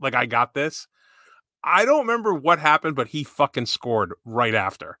I got this. I don't remember what happened, but he fucking scored right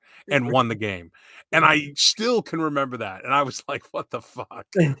after and won the game. And I still can remember that. And I was like, what the fuck?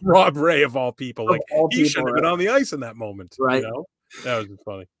 Rob Ray of all people. Like he should have been on the ice in that moment. Right. You know? That was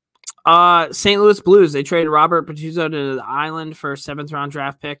funny. St. Louis Blues, they traded Robert Patuzzo to the Island for a 7th-round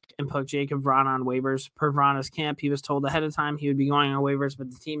draft pick and put Jacob Vrana on waivers. Per Vrana's camp, he was told ahead of time he would be going on waivers, but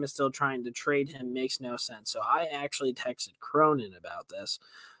the team is still trying to trade him. Makes no sense. So I actually texted Cronin about this.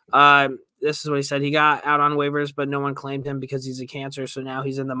 This is what he said. He got out on waivers, but no one claimed him because he's a cancer, so now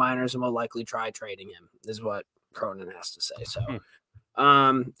he's in the minors and will likely try trading him, is what Cronin has to say. So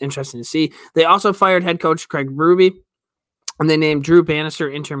interesting to see. They also fired head coach Craig Berube. And they named Drew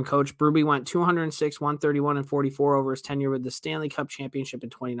Bannister interim coach. Berube went 206, 131, and 44 over his tenure with the Stanley Cup Championship in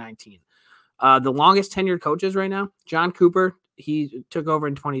 2019. The longest tenured coaches right now, John Cooper, he took over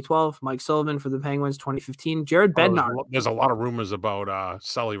in 2012. Mike Sullivan for the Penguins, 2015. Jared Bednar. There's a lot of rumors about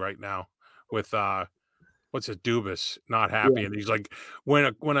Sully right now with what's it, Dubas, not happy. And he's like, when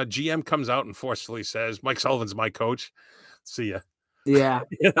a GM comes out and forcefully says, Mike Sullivan's my coach, see ya. Yeah.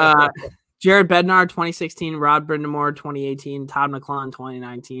 Jared Bednar, 2016, Rod Brindamore, 2018, Todd McClellan,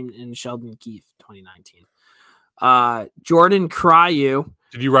 2019, and Sheldon Keefe, 2019. Jordan Cryu.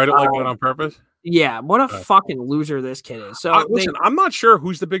 Did you write it like that on purpose? Yeah, what a fucking loser this kid is. So listen, I'm not sure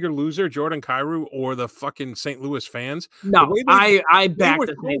who's the bigger loser, Jordan Kyrou or the fucking St. Louis fans. No, I back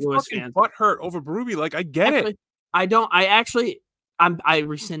the St. Louis fans. Butthurt over Berube, like I get it. I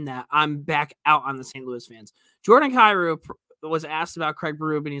rescind that. I'm back out on the St. Louis fans. Jordan Kyrou was asked about Craig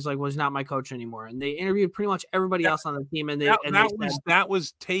Berube, and he's like, "Well, he's not my coach anymore." And they interviewed pretty much everybody else on the team, and that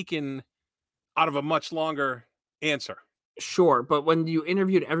was taken out of a much longer answer. Sure, but when you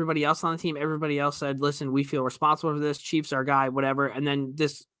interviewed everybody else on the team, everybody else said, "Listen, we feel responsible for this. Chief's our guy, whatever." And then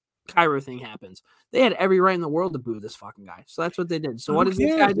this Kyrou thing happens. They had every right in the world to boo this fucking guy. So that's what they did. So what does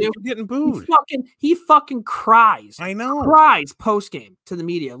this guy do? Getting booed. He fucking cries. I know. Cries post game to the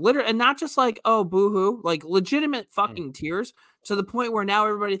media, literally, and not just like, "Oh, boo hoo," like legitimate fucking tears, to the point where now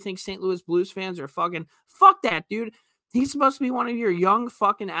everybody thinks St. Louis Blues fans are fucking fuck that dude. He's supposed to be one of your young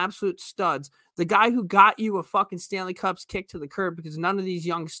fucking absolute studs. The guy who got you a fucking Stanley Cup's kicked to the curb, because none of these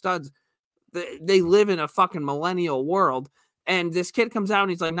young studs, they live in a fucking millennial world. And this kid comes out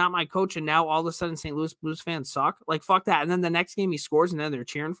and he's like, "Not my coach." And now all of a sudden St. Louis Blues fans suck. Like, fuck that. And then the next game he scores and then they're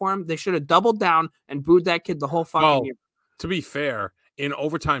cheering for him. They should have doubled down and booed that kid the whole fucking year. To be fair, in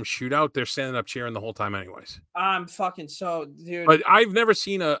overtime shootout, they're standing up cheering the whole time anyways. I'm fucking dude. But I've never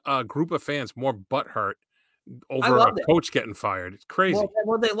seen a group of fans more butthurt over a coach getting fired. It's crazy.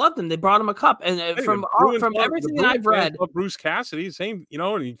 Well, they loved him. They brought him a cup, and from everything that I've read, Bruce Cassidy, same,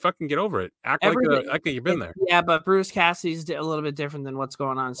 and you fucking get over it. Act like you've been there. Yeah, but Bruce Cassidy's a little bit different than what's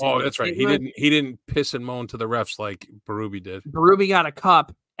going on. Oh, that's right. He didn't piss and moan to the refs like Berube did. Berube got a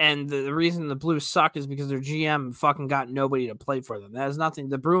cup, and the reason the Blues suck is because their GM fucking got nobody to play for them. That has nothing.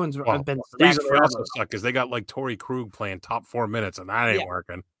 The Bruins have been stacked. The reason they also suck is they got like Torrey Krug playing top 4 minutes, and that ain't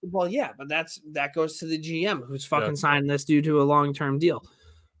working. Well, yeah, but that goes to the GM who's fucking signed this dude to a long-term deal.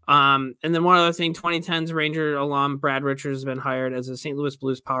 And then one other thing, 2010's Ranger alum Brad Richards has been hired as a St. Louis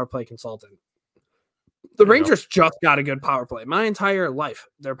Blues power play consultant. The Rangers just got a good power play. My entire life,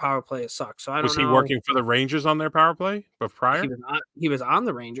 their power play has sucked. So I don't know. Was he working for the Rangers on their power play? But prior, he was on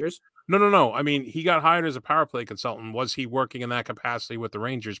the Rangers. No. I mean, he got hired as a power play consultant. Was he working in that capacity with the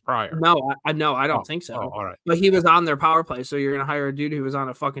Rangers prior? No, I don't think so. Oh, all right. But he was on their power play. So you're going to hire a dude who was on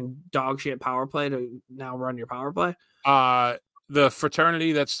a fucking dog shit power play to now run your power play? The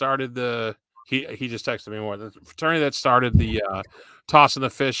fraternity that started he just texted me more. The fraternity that started the tossing the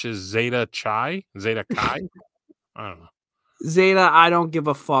fish is Zeta Chi? I don't know. Zeta, I don't give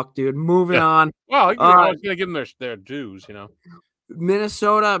a fuck, dude. Moving on. Well, I was going to give them their dues,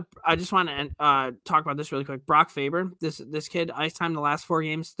 Minnesota, I just want to talk about this really quick. Brock Faber, this kid, ice time the last 4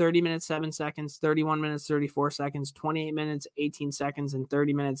 games, 30 minutes, 7 seconds, 31 minutes, 34 seconds, 28 minutes, 18 seconds, and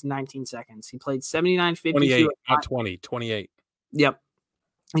 30 minutes, 19 seconds. He played 79-52. 28, not 20, 28. Yep.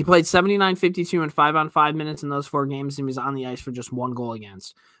 He played 79-52 and 5-on-5 minutes in those 4 games, and he was on the ice for just 1 goal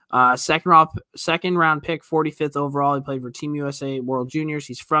against. Second round pick, 45th overall. He played for Team USA World Juniors.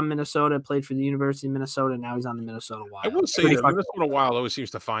 He's from Minnesota, played for the University of Minnesota. Now he's on the Minnesota Wild. I will say that Minnesota Wild always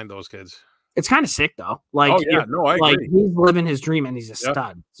seems to find those kids. It's kind of sick though. Like, I agree. He's living his dream and he's a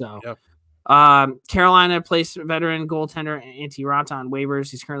stud. So, Carolina placed veteran goaltender Antti Raanta on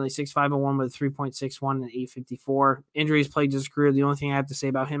waivers. He's currently 6.5-1 with 3.61 and 854. Injuries plagued his career. The only thing I have to say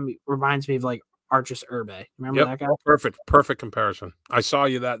about him reminds me of like Archis Urbe. Remember that guy? Perfect comparison. I saw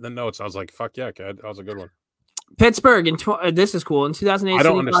you that in the notes. I was like, fuck yeah, kid. That was a good one. Pittsburgh, this is cool. In 2008, I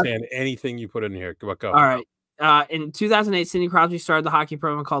don't understand anything you put in here. Go. All right. In 2008, Sidney Crosby started the hockey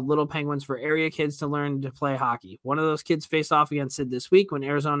program called Little Penguins for area kids to learn to play hockey. One of those kids faced off against Sid this week when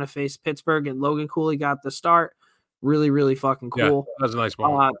Arizona faced Pittsburgh, and Logan Cooley got the start. Really, really fucking cool. Yeah, that was a nice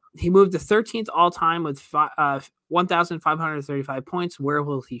moment. He moved to 13th all-time with 1,535 points. Where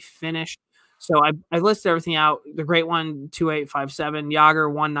will he finish? So I listed everything out. The great one, 2857. Yager,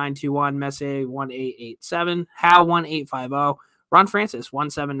 1921. Messier, 1887. Howe, 1850. Ron Francis,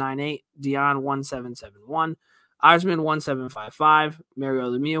 1798. Dion, 1771. Eisman, 1755. Mario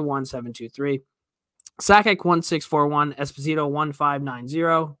Lemieux, 1723. Sakic, 1641. Esposito,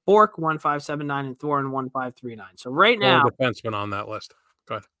 1590. Bork, 1579. And Thorin, 1539. So right now, defenseman on that list.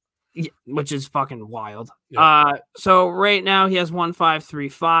 Go ahead. Yeah, which is fucking wild. Yeah. So right now he has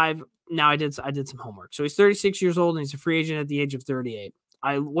 1535. Now I did some homework. So he's 36 years old and he's a free agent at the age of 38.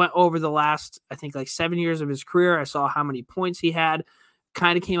 I went over the last, I think, like 7 years of his career. I saw how many points he had,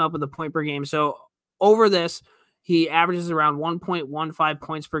 kind of came up with a point per game. So over this, He averages around 1.15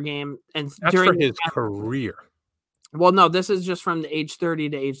 points per game, and That's during for his career. Well, no, this is just from the age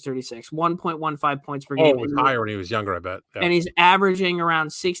 30 to age 36. 1.15 points per Oh, game. it was higher when he was younger, I bet. Yeah. And he's averaging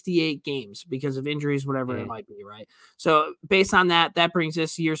around 68 games because of injuries, whatever it might be, right? So based on that, that brings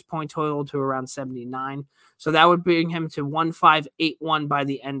this year's point total to around 79. So that would bring him to 1581 by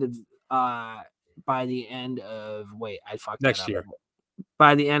the end of Next year.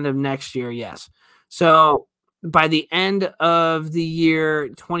 By the end of next year, yes. So by the end of the year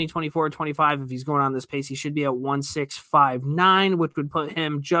 2024-25, if he's going on this pace, he should be at 1659, which would put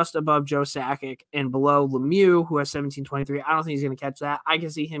him just above Joe Sakic and below Lemieux, who has 1723. I don't think he's going to catch that. I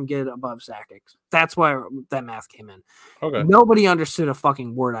can see him get above Sakic. That's why that math came in. Okay. Nobody understood a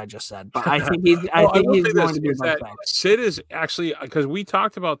fucking word I just said, but I think he's going to be above Sakic. Sid is actually, because we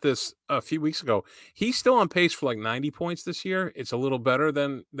talked about this a few weeks ago, he's still on pace for like 90 points this year. It's a little better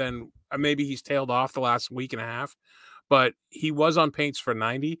than maybe he's tailed off the last week and a half, but he was on pace for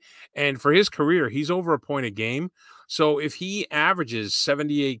 90. And for his career, he's over a point a game. So if he averages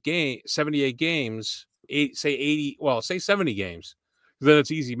 78 games, say 70 games, then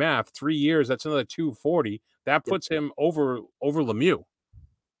it's easy math. 3 years, that's another 240. That puts him over Lemieux.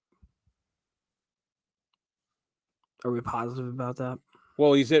 Are we positive about that?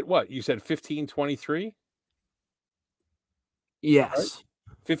 Well, he's at what? You said 1523? Yes. Right?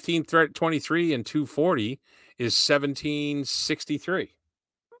 1523 and 240 is 1763.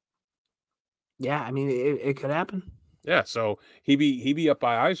 Yeah, I mean it could happen. Yeah, so he be up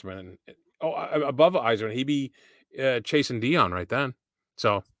by Eisman, and above Eisman, he be chasing Dion right then.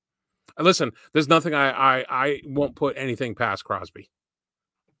 So listen, there's nothing I won't put anything past Crosby.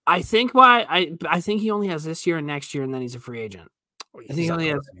 I think I think he only has this year and next year, and then he's a free agent. I think he only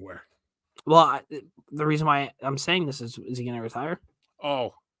has anywhere. Well, the reason why I'm saying this is he going to retire?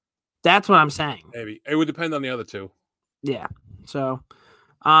 Oh, that's what I'm saying. Maybe it would depend on the other two. Yeah. So,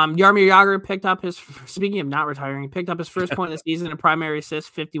 Jaromir Jagr picked up speaking of not retiring, he picked up his first point of the season, a primary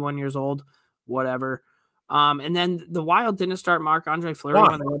assist, 51 years old, whatever. And then the Wild didn't start Marc-Andre Fleury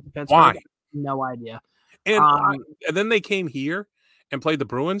when they went to Pittsburgh. Why? No idea. And then they came here and played the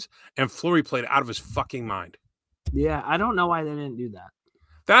Bruins, and Fleury played out of his fucking mind. Yeah, I don't know why they didn't do that.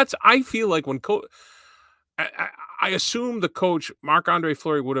 I feel like when I assume the coach, Marc-Andre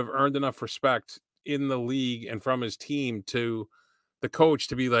Fleury, would have earned enough respect in the league and from his team to the coach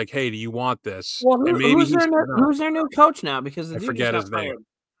to be like, hey, do you want this? Well, who's their new coach now? Because I forget his name.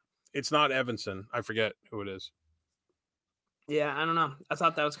 It's not Evanson. I forget who it is. Yeah, I don't know. I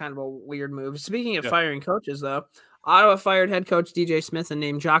thought that was kind of a weird move. Speaking of firing coaches, though, Ottawa fired head coach DJ Smith and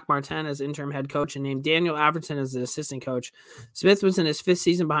named Jacques Martin as interim head coach and named Daniel Alfredson as the assistant coach. Smith was in his 5th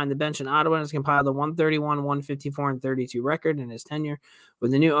season behind the bench in Ottawa and has compiled a 131, 154, and 32 record in his tenure.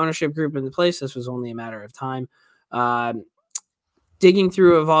 With the new ownership group in place, this was only a matter of time. Digging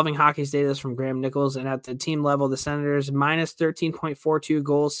through evolving hockey's data from Graham Nichols, and at the team level, the Senators minus 13.42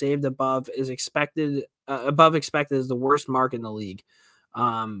 goals saved above expected is the worst mark in the league.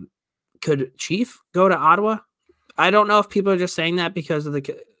 Could Chief go to Ottawa? I don't know if people are just saying that because of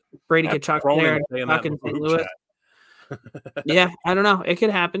the Brady Tkachuk there in St. Louis. Yeah, I don't know. It could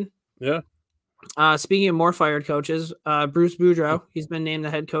happen. Yeah. Speaking of more fired coaches, Bruce Boudreau, he's been named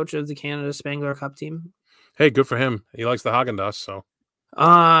the head coach of the Canada Spangler Cup team. Hey, good for him. He likes the Haagen-Dazs, so.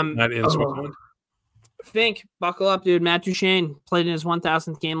 Not in Switzerland. Fink, buckle up, dude. Matt Duchene played in his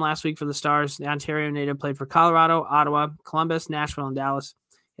 1,000th game last week for the Stars. The Ontario native played for Colorado, Ottawa, Columbus, Nashville, and Dallas.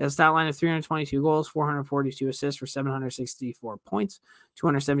 He has a stat line of 322 goals, 442 assists for 764 points,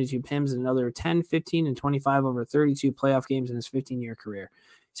 272 PIMs, and another 10, 15, and 25 over 32 playoff games in his 15-year career.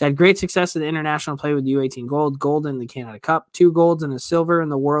 He's had great success in the international play with U18 gold in the Canada Cup, 2 golds and a silver in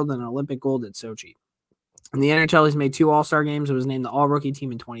the world, and an Olympic gold at Sochi. In the NHL, he's made 2 All-Star games and was named the All-Rookie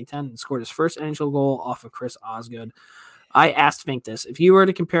team in 2010 and scored his first NHL goal off of Chris Osgood. I asked Fink this. If you were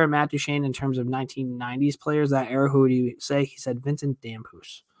to compare Matt Duchene in terms of 1990s players that era, who would you say? He said Vincent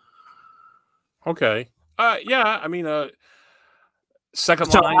Damphousse. Okay. Yeah, I mean,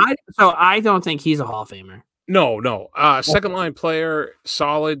 second line. So I don't think he's a Hall of Famer. No. Second line player,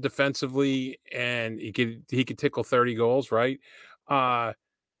 solid defensively, and he could tickle 30 goals, right?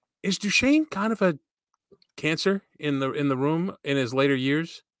 Is Duchene kind of a cancer in the room in his later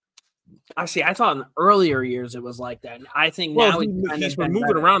years? I see. I thought in the earlier years it was like that. I think now he's been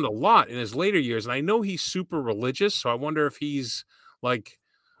moving around a lot in his later years, and I know he's super religious. So I wonder if he's like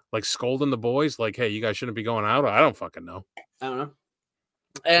scolding the boys, like, "Hey, you guys shouldn't be going out." I don't fucking know. I don't know.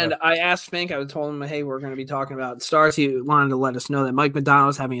 And I asked Fink. I told him, "Hey, we're going to be talking about Stars." He wanted to let us know that Mike Modano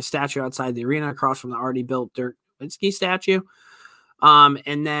is having a statue outside the arena across from the already built Dirk Nowitzki statue.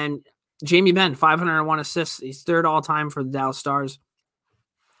 And then Jamie Benn, 501 assists. He's third all-time for the Dallas Stars.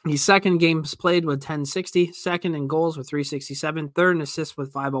 He's second games played with 1060, second in goals with 367, third in assists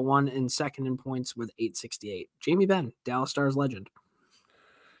with 501, and second in points with 868. Jamie Benn, Dallas Stars legend.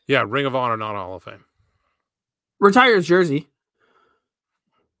 Yeah, Ring of Honor, not Hall of Fame. Retires jersey.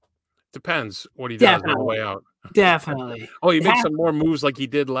 Depends what he does on the way out. Definitely. Oh, he makes some more moves like he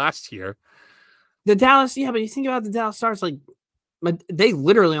did last year. The Dallas, yeah, but you think about the Dallas Stars, like, they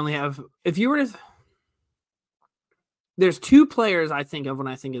literally only have, if you were to, there's two players I think of when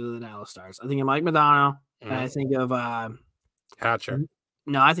I think of the Dallas Stars. I think of Mike Modano, and I think of Hatcher.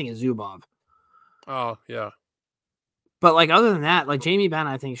 No, I think of Zubov. Oh, yeah. But, like, other than that, like, Jamie Benn,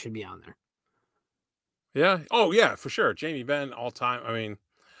 I think should be on there. Yeah. Oh, yeah, for sure. Jamie Benn, all time. I mean,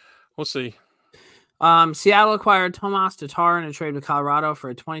 we'll see. Seattle acquired Tomas Tatar in a trade with Colorado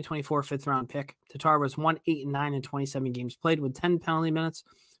for a 2024 fifth-round pick. Tatar was 1-8-9 in 27 games played with 10 penalty minutes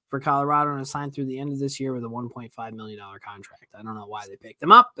for Colorado and signed through the end of this year with a $1.5 million contract. I don't know why they picked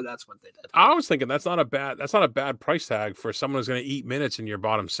him up, but that's what they did. I was thinking that's not a bad price tag for someone who's going to eat minutes in your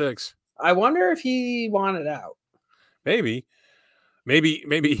bottom six. I wonder if he wanted out. Maybe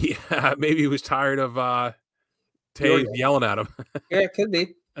he was tired of Taves yelling at him. Yeah, it could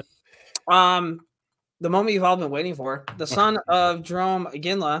be. The moment you've all been waiting for. The son of Jerome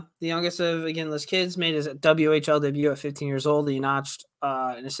Iginla, the youngest of Iginla's kids, made his WHL debut at 15 years old. He notched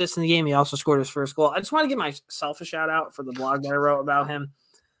an assist in the game. He also scored his first goal. I just want to give myself a shout out for the blog that I wrote about him.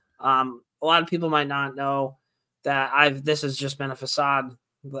 A lot of people might not know that this has just been a facade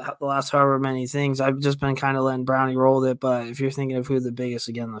the last however many things. I've just been kind of letting Brownie roll with it, but if you're thinking of who the biggest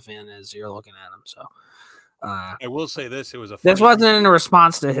Iginla fan is, you're looking at him. So I will say this: this wasn't in a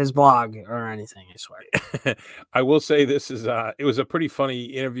response to his blog or anything. I swear. I will say this is it was a pretty funny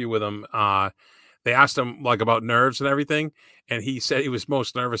interview with him. They asked him like about nerves and everything, and he said he was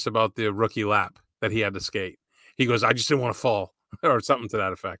most nervous about the rookie lap that he had to skate. He goes, "I just didn't want to fall," or something to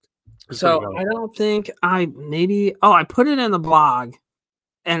that effect. So I don't think I put it in the blog,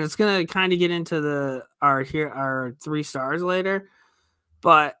 and it's gonna kind of get into our 3 stars later.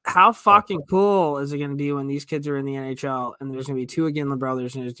 But how fucking cool is it going to be when these kids are in the NHL and there's going to be 2 Iginla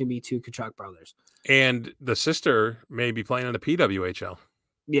brothers and there's going to be 2 Tkachuk brothers? And the sister may be playing in the PWHL.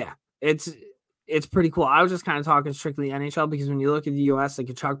 Yeah, it's pretty cool. I was just kind of talking strictly NHL because when you look at the U.S., the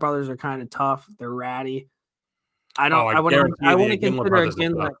Tkachuk brothers are kind of tough. They're ratty. I want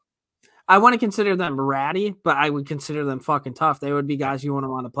to consider them ratty, but I would consider them fucking tough. They would be guys you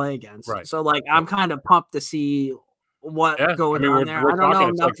wouldn't want to play against. Right. So, like, I'm kind of pumped to see what goes on there. I don't know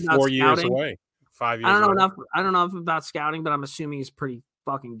enough like 4 years away, 5 years. I don't know enough about scouting, but I'm assuming he's pretty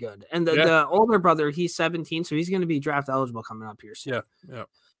fucking good. And the older brother, he's 17, so he's going to be draft eligible coming up here soon.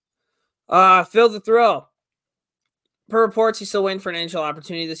 Yeah. Phil the Thrill. Per reports, he's still waiting for an NHL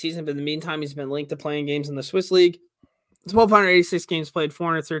opportunity this season, but in the meantime, he's been linked to playing games in the Swiss League. 1,286 games played,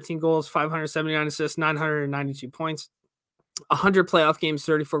 413 goals, 579 assists, 992 points. 100 playoff games,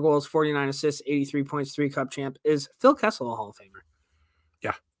 34 goals, 49 assists, 83 points, 3 Cup champ. Is Phil Kessel a Hall of Famer?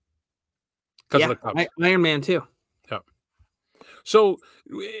 Yeah. Because of the Cups. Iron Man too. Yeah. So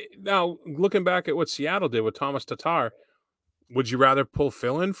now looking back at what Seattle did with Tomas Tatar, would you rather pull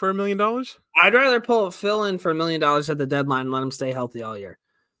Phil in for $1 million? I'd rather pull Phil in for $1 million at the deadline and let him stay healthy all year.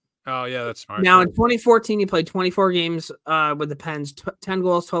 Oh, yeah, that's smart. Now, in 2014, he played 24 games with the Pens, 10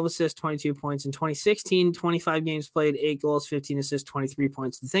 goals, 12 assists, 22 points. In 2016, 25 games played, 8 goals, 15 assists, 23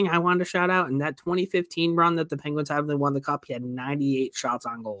 points. The thing I wanted to shout out, in that 2015 run that the Penguins had when they won the Cup, he had 98 shots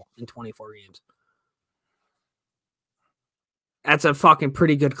on goal in 24 games. That's a fucking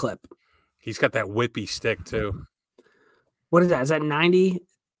pretty good clip. He's got that whippy stick, too. What is that? Is that 90?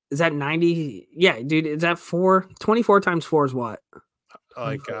 Is that 90? Yeah, dude, is that 4? 24 times 4 is what?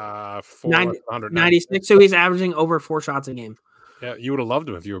 Like 96. So he's averaging over 4 shots a game. Yeah, you would have loved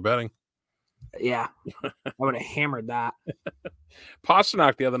him if you were betting. Yeah, I would have hammered that.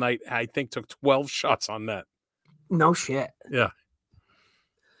 Pasternak the other night, I think, took 12 shots on net. No shit. Yeah.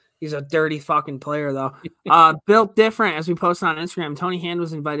 He's a dirty fucking player, though. Built different, as we posted on Instagram. Tony Hand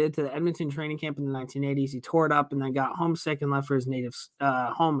was invited to the Edmonton training camp in the 1980s. He tore it up and then got homesick and left for his native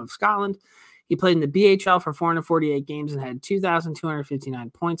home of Scotland. He played in the BHL for 448 games and had 2,259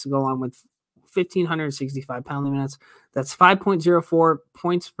 points to go along with 1,565 penalty minutes. That's 5.04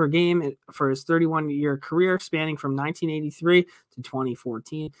 points per game for his 31-year career, spanning from 1983 to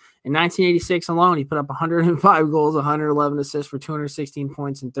 2014. In 1986 alone, he put up 105 goals, 111 assists for 216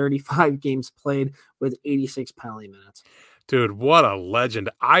 points in 35 games played with 86 penalty minutes. Dude, what a legend.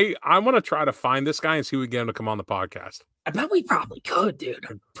 I want to try to find this guy and see if we get him to come on the podcast. I bet we probably could, dude.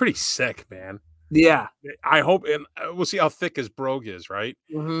 Pretty sick, man. Yeah. I hope, and we'll see how thick his brogue is, right?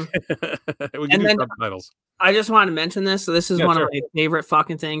 Mhm. We can And do then subtitles. I just wanted to mention this. So this is Yeah, one sure. of my favorite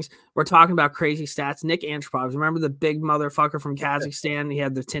fucking things. We're talking about crazy stats. Nick Antropov, remember the big motherfucker from Kazakhstan? He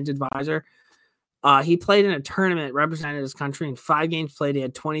had the tinted visor. He played in a tournament, represented his country in 5 games played. He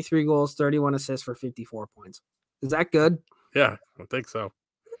had 23 goals, 31 assists for 54 points. Is that good? Yeah, I think so.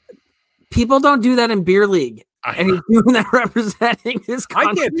 People don't do that in beer league. And he's doing that representing his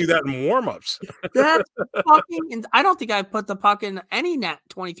country. I can't do that in warm-ups. That's fucking. I don't think I've put the puck in any net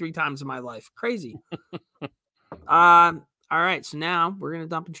 23 times in my life. Crazy. All right. So now we're gonna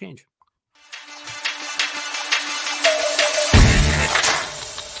dump and change.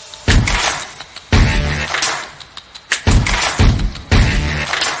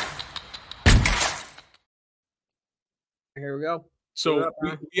 Here we go. So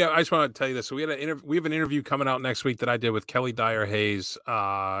I just want to tell you this. So we have an interview coming out next week that I did with Kelly Dyer Hayes,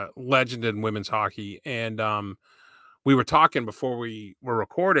 legend in women's hockey, and we were talking before we were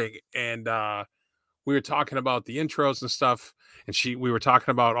recording, and we were talking about the intros and stuff, and we were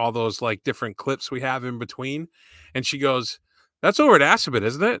talking about all those like different clips we have in between, and she goes, "That's over at Assabet,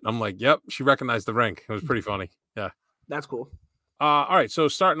 isn't it?" I'm like, "Yep." She recognized the rink. It was pretty funny. Yeah, that's cool. All right, so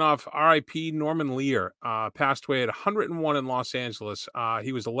starting off, R.I.P. Norman Lear, passed away at 101 in Los Angeles.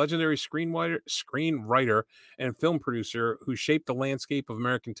 He was a legendary screenwriter, and film producer who shaped the landscape of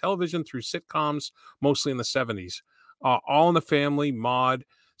American television through sitcoms, mostly in the 70s. All in the Family, Maude,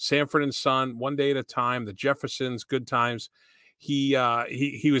 Sanford and Son, One Day at a Time, The Jeffersons, Good Times. He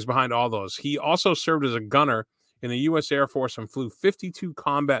was behind all those. He also served as a gunner in the U.S. Air Force and flew 52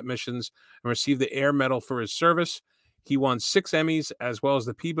 combat missions and received the Air Medal for his service. He won 6 Emmys as well as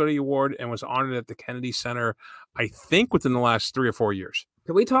the Peabody Award and was honored at the Kennedy Center, I think, within the last 3 or 4 years.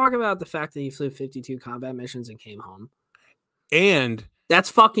 Can we talk about the fact that he flew 52 combat missions and came home? And that's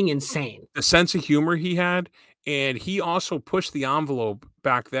fucking insane. The sense of humor he had. And he also pushed the envelope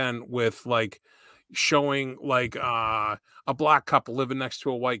back then with like showing like a black couple living next to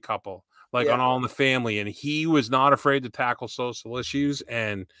a white couple, like on All in the Family. And he was not afraid to tackle social issues.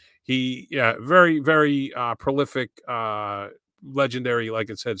 And he, very, very prolific, legendary, like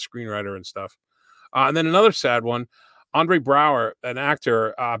it said, screenwriter and stuff. And then another sad one, Andre Braugher, an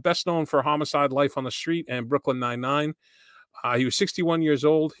actor, best known for Homicide, Life on the Street, and Brooklyn Nine-Nine. He was 61 years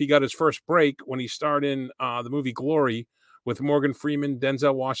old. He got his first break when he starred in the movie Glory with Morgan Freeman,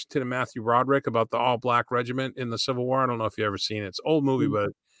 Denzel Washington, and Matthew Broderick about the all-black regiment in the Civil War. I don't know if you ever seen it. It's an old movie, but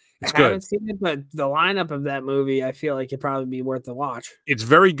it's good. I haven't seen it, but the lineup of that movie, I feel like it'd probably be worth the watch. It's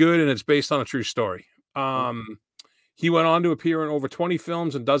very good, and it's based on a true story. He went on to appear in over 20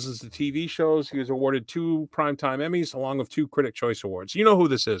 films and dozens of TV shows. He was awarded 2 Primetime Emmys, along with 2 Critic Choice Awards. You know who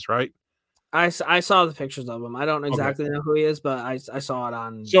this is, right? I saw the pictures of him. I don't exactly know who he is, but I saw it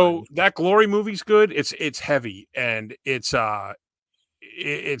on. So that Glory movie's good. It's heavy, and it's a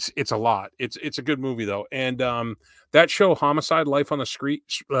lot. It's a good movie though. And that show, Homicide, Life on the Street,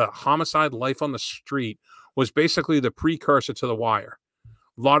 was basically the precursor to The Wire.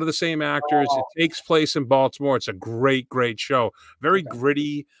 A lot of the same actors. It takes place in Baltimore. It's a great show. Very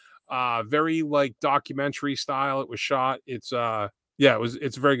gritty, very like documentary style. It was shot. It's a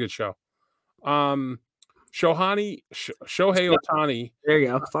very good show. Shohei Ohtani. There you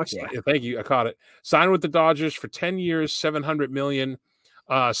go. Fuck yeah. Thank you. I caught it. Signed with the Dodgers for 10 years, $700 million,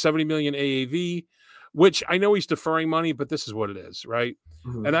 $70 million AAV, which I know he's deferring money, but this is what it is, right?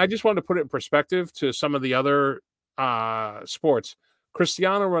 Mm-hmm. And I just wanted to put it in perspective to some of the other sports.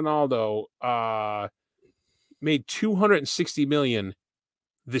 Cristiano Ronaldo made $260 million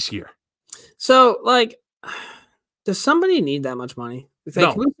this year. So, like, does somebody need that much money?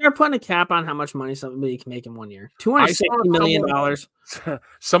 No. Can we start putting a cap on how much money somebody can make in 1 year? $260 million.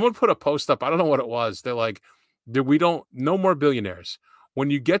 Someone put a post up. I don't know what it was. They're like, no more billionaires.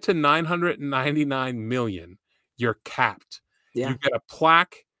 When you get to 999 million, you're capped. Yeah. You get a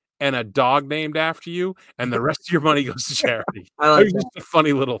plaque and a dog named after you, and the rest of your money goes to charity. I like that. Just a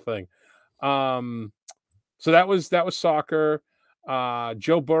funny little thing. So that was soccer.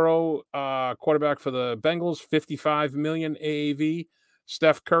 Joe Burrow, quarterback for the Bengals, 55 million AAV.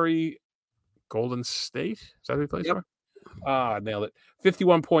 Steph Curry, Golden State. Is that who he plays for? Nailed it.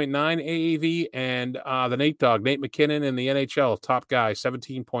 51.9 AAV. And the Nate Dogg, Nate McKinnon in the NHL, top guy,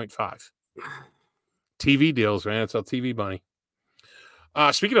 17.5. TV deals, man. It's a TV money.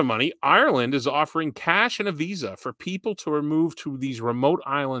 Speaking of money, Ireland is offering cash and a visa for people to move to these remote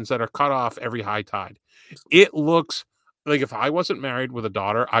islands that are cut off every high tide. It looks like, if I wasn't married with a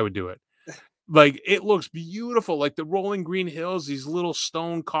daughter, I would do it. Like, it looks beautiful. Like the rolling green hills, these little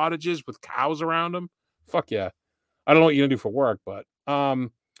stone cottages with cows around them. Fuck yeah. I don't know what you're going to do for work, but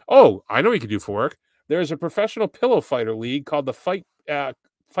Oh, I know what you could do for work. There's a professional pillow fighter league called the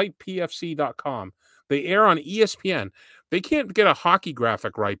FightPFC.com. They air on ESPN. They can't get a hockey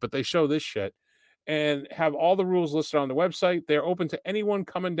graphic right, but they show this shit and have all the rules listed on the website. They're open to anyone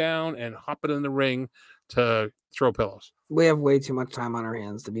coming down and hopping in the ring to throw pillows. We have way too much time on our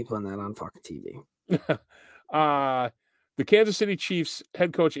hands to be putting that on fucking TV. The Kansas City Chiefs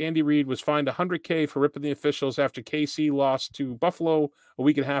head coach Andy Reid was fined $100K for ripping the officials after KC lost to Buffalo a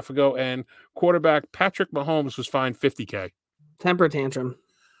week and a half ago, and quarterback Patrick Mahomes was fined $50K. Temper tantrum.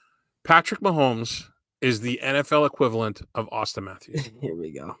 Patrick Mahomes is the NFL equivalent of Austin Matthews. Here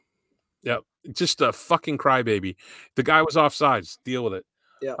we go. Yep. Just a fucking crybaby. The guy was offsides. Deal with it.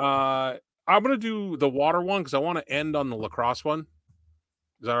 Yeah. I'm going to do the water one because I want to end on the lacrosse one.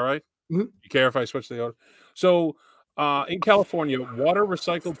 Is that all right? Mm-hmm. You care if I switch the order? So, in California, water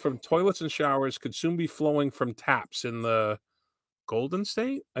recycled from toilets and showers could soon be flowing from taps in the Golden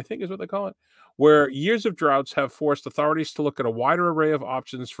State, I think is what they call it, where years of droughts have forced authorities to look at a wider array of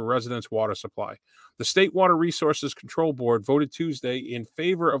options for residents' water supply. The State Water Resources Control Board voted Tuesday in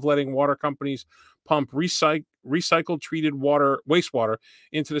favor of letting water companies pump recycled treated wastewater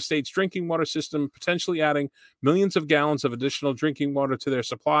into the state's drinking water system, potentially adding millions of gallons of additional drinking water to their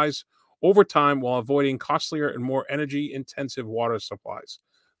supplies over time while avoiding costlier and more energy-intensive water supplies,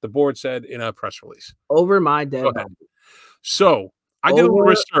 the board said in a press release. Over my dead body. So, I did a little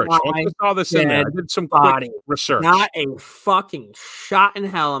research. Once I saw this in there, I did some quick research. Not a fucking shot in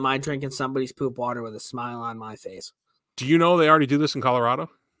hell am I drinking somebody's poop water with a smile on my face. Do you know they already do this in Colorado?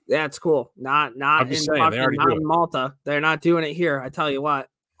 That's cool. Not in Malta. They're not doing it here. I tell you what.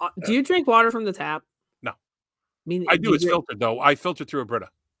 Do you drink water from the tap? No. I do. It's filtered, though. I filter through a Brita.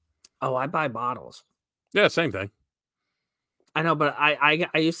 Oh, I buy bottles. Yeah, same thing. I know, but I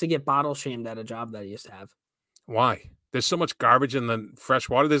used to get bottle shamed at a job that I used to have. Why? There's so much garbage in the fresh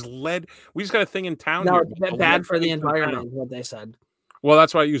water. There's lead. We just got a thing in town. No, it's bad for the environment, is what they said. Well,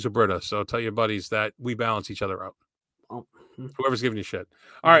 that's why I use a Brita. So tell your buddies that we balance each other out. Oh. Whoever's giving you shit.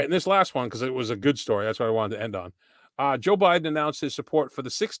 All right, and this last one, because it was a good story. That's what I wanted to end on. Joe Biden announced his support for the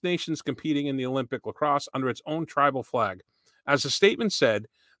 6 nations competing in the Olympic lacrosse under its own tribal flag. As the statement said,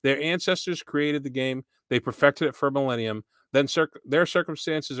 their ancestors created the game. They perfected it for a millennium. Then their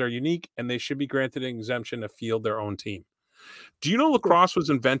circumstances are unique, and they should be granted an exemption to field their own team. Do you know lacrosse was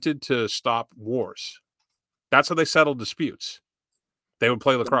invented to stop wars? That's how they settled disputes. They would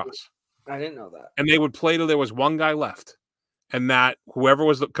play lacrosse. I didn't know that. And they would play till there was one guy left. And that whoever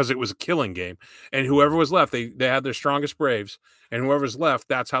was, because it was a killing game, and whoever was left, they had their strongest braves, and whoever's left,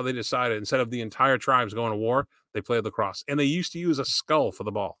 that's how they decided. Instead of the entire tribes going to war, they played lacrosse. And they used to use a skull for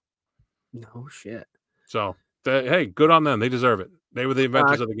the ball. No shit. So, hey, good on them. They deserve it. They were the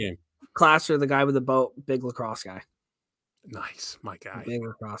inventors of the game. Classer, the guy with the boat, big lacrosse guy. Nice, my guy. Big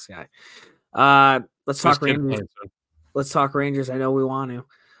lacrosse guy. Let's talk Rangers. Let's talk Rangers. I know we want to.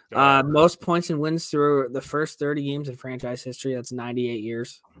 Most points and wins through the first 30 games in franchise history. That's 98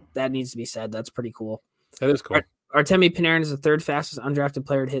 years. That needs to be said. That's pretty cool. That is cool. Artemi Panarin is the 3rd fastest undrafted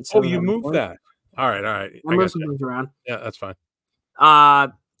player to hit. Oh, you moved that. All right. I moved some things around. Yeah, that's fine.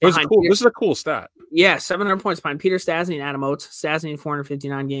 It was cool. This is a cool stat. Yeah, 700 points behind Peter Stastny and Adam Oates. Stastny in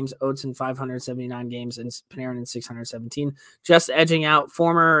 459 games, Oates in 579 games, and Panarin in 617. Just edging out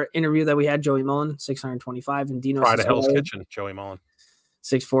former interview that we had, Joey Mullen, 625, and Dino Pride of Hell's Kitchen, Joey Mullen.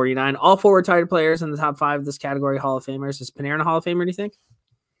 649. All 4 retired players in the top 5 of this category, Hall of Famers. Is Panarin a Hall of Famer, do you think?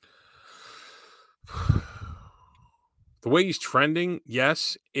 The way he's trending,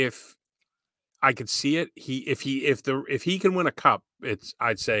 yes. If I could see it, if he can win a cup,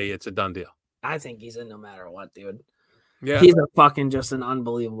 I'd say it's a done deal. I think he's in no matter what, dude. Yeah. He's a fucking just an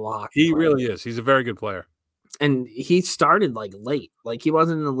unbelievable hockey player. He really is. He's a very good player. And he started like late. Like he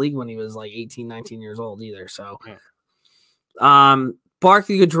wasn't in the league when he was like 18, 19 years old either. So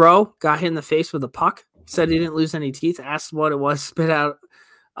Barclay Goodrow got hit in the face with a puck. Said he didn't lose any teeth. Asked what it was, spit out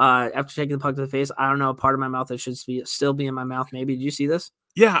after taking the puck to the face. I don't know, part of my mouth that should still be in my mouth. Maybe. Did you see this?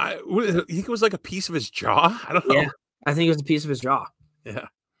 Yeah. I think it was like a piece of his jaw. I don't know. Yeah, I think it was a piece of his jaw. Yeah.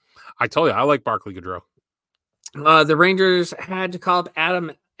 I told you, I like Barclay Goodrow. The Rangers had to call up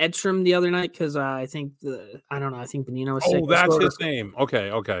Adam Edstrom the other night because I think Bonino was sick. Oh, that's his name.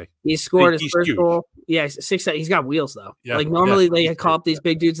 Okay. He scored his first goal. Yeah, 6. He's got wheels though. Yeah, like normally they call up these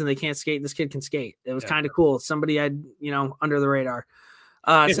big dudes and they can't skate. This kid can skate. It was kind of cool. Somebody had under the radar.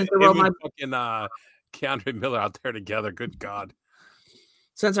 Since I wrote my fucking Keandre Miller out there together, good God.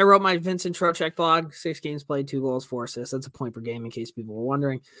 Since I wrote my Vincent Trocheck blog, 6 games played, 2 goals, 4 assists. That's a point per game in case people were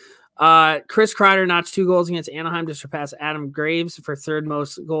wondering. Chris Kreider notched 2 goals against Anaheim to surpass Adam Graves for 3rd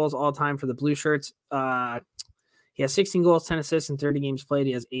most goals all time for the Blue Shirts. He He has 16 goals, 10 assists, and 30 games played.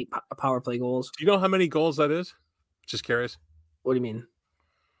 He has 8 power play goals. Do you know how many goals that is? Just curious. What do you mean?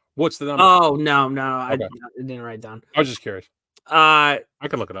 What's the number? Oh, no. Okay. I didn't write it down. I was just curious. I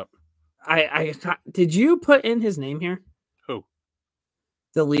can look it up. I did you put in his name here? Who?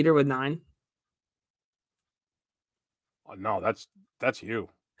 The leader with 9? Oh, no, that's you.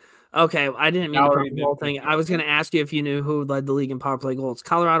 Okay, I didn't mean to put the whole thing. I was going to ask you if you knew who led the league in power play goals.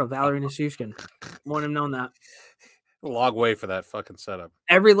 Colorado, Valerie Nichushkin. Wouldn't have known that. A long way for that fucking setup.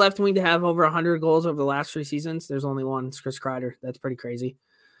 Every left wing to have over 100 goals over the last 3 seasons. There's only one. It's Chris Kreider. That's pretty crazy.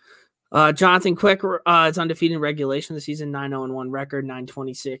 Jonathan Quick is undefeated in regulation this season, 9-0-1 record,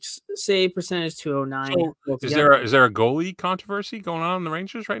 926 save percentage, 209. So is there a goalie controversy going on in the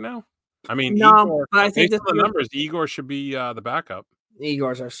Rangers right now? I mean, no, Igor, but I think the numbers, Igor should be the backup.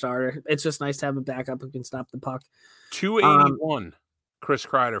 Igor's our starter. It's just nice to have a backup who can stop the puck. 281, Chris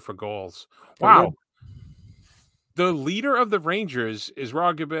Kreider for goals. Wow. The leader of the Rangers is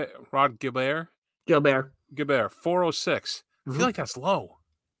Rod Gilbert. 406. I feel like that's low.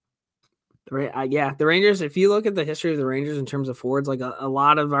 Yeah, the Rangers, if you look at the history of the Rangers in terms of forwards, like a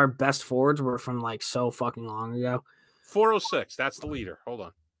lot of our best forwards were from like so fucking long ago. 406, that's the leader. Hold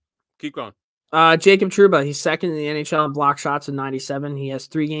on. Keep going. Jacob Trouba, he's second in the NHL in block shots with 97. He has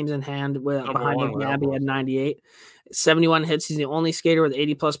 3 games in hand behind McNabb at 98. 71 hits. He's the only skater with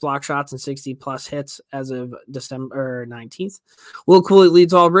 80-plus block shots and 60-plus hits as of December 19th. Will Cooley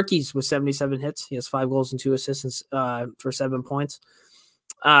leads all rookies with 77 hits. He has 5 goals and 2 assists for 7 points.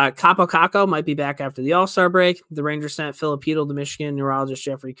 Capo Caco might be back after the All-Star break. The Rangers sent Filipino to Michigan neurologist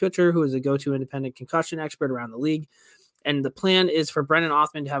Jeffrey Kutcher, who is a go-to independent concussion expert around the league. And the plan is for Brendan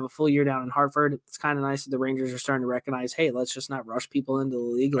Othman to have a full year down in Hartford. It's kind of nice that the Rangers are starting to recognize, hey, let's just not rush people into the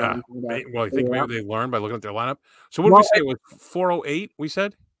league. I think maybe they learned by looking at their lineup. So what did we say? It was 408, we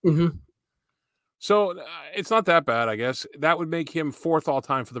said? Mm-hmm. So it's not that bad, I guess. That would make him 4th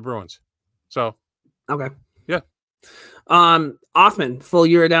all-time for the Bruins. So. Okay. Yeah. Othman, full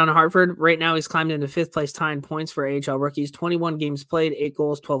year down in Hartford. Right now, he's climbed into 5th place, tying points for AHL rookies. 21 games played, 8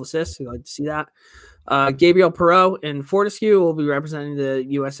 goals, 12 assists. We'd like to see that. Gabriel Perreault and Fortescue will be representing the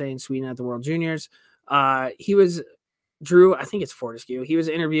USA and Sweden at the World Juniors. He was Drew. I think it's Fortescue. He was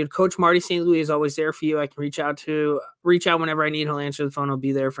interviewed. Coach Marty St. Louis is always there for you. I can reach out whenever I need. He'll answer the phone. He'll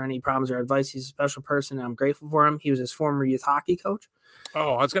be there for any problems or advice. He's a special person, and I'm grateful for him. He was his former youth hockey coach.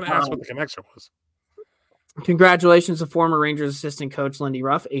 Oh, I was going to ask what the connection was. Congratulations to former Rangers assistant coach Lindy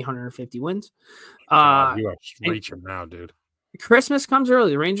Ruff, 850 wins. You are reaching now, dude. Christmas comes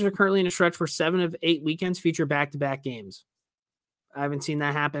early. The Rangers are currently in a stretch where 7 of 8 weekends feature back-to-back games. I haven't seen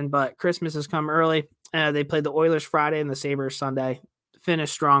that happen, but Christmas has come early. They played the Oilers Friday and the Sabres Sunday.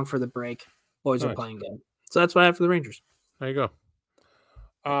 Finished strong for the break. Boys are playing good. So that's what I have for the Rangers. There you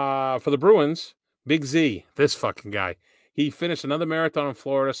go. For the Bruins, Big Z, this fucking guy. He finished another marathon in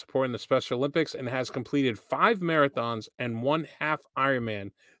Florida supporting the Special Olympics and has completed 5 marathons and 1 half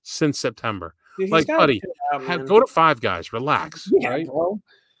Ironman since September. Dude, like, buddy, go to 5 guys. Relax. Yeah, right? Bro.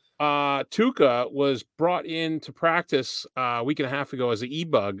 Tuukka was brought in to practice a week and a half ago as an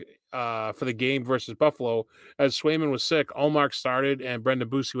e-bug for the game versus Buffalo. As Swayman was sick, Ullmark started and Brendan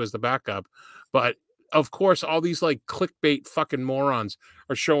Bussi was the backup. But, of course, all these, like, clickbait fucking morons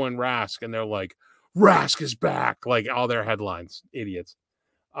are showing Rask, and they're like, Rask is back, like all their headlines, idiots.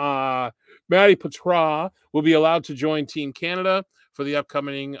 Matty Petra will be allowed to join Team Canada for the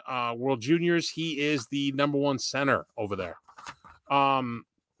upcoming World Juniors. He is the number 1 center over there.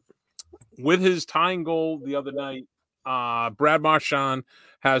 With his tying goal the other night, Brad Marchand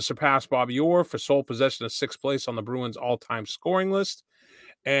has surpassed Bobby Orr for sole possession of 6th place on the Bruins all-time scoring list.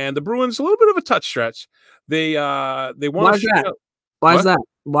 And the Bruins, a little bit of a touch stretch. They want to. Why is that?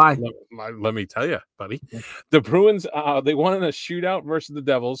 Why? Let me tell you, buddy. The Bruins, they won in a shootout versus the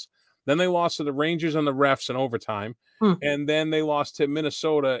Devils. Then they lost to the Rangers and the refs in overtime. And then they lost to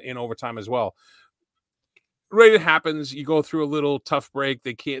Minnesota in overtime as well. Right, it happens. You go through a little tough break.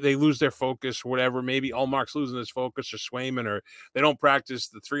 They lose their focus, whatever. Maybe Ullmark's losing his focus or Swayman, or they don't practice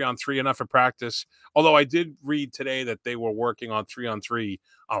the 3-on-3 enough for practice. Although I did read today that they were working on 3-on-3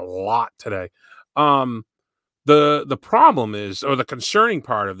 a lot today. The problem is, or the concerning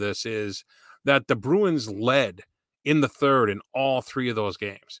part of this is that the Bruins led in the third in all 3 of those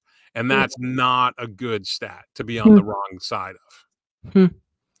games. And that's not a good stat to be on the wrong side of.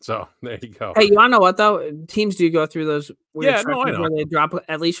 So there you go. Hey, you want to know what, though? Teams do go through those weird I know. where they drop.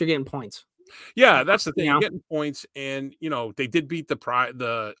 At least you're getting points. Yeah, that's the thing. You're getting points, and they did beat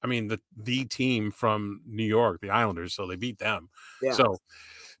the team from New York, the Islanders, so they beat them. Yeah. So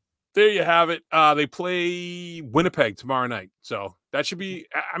there you have it. They play Winnipeg tomorrow night, so that should be.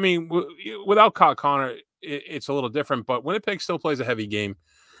 I mean, without Kyle Connor, it's a little different. But Winnipeg still plays a heavy game.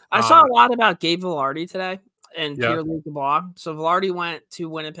 I saw a lot about Gabe Velarde today and Yeah. Pierre-Luc Dubois. So Velarde went to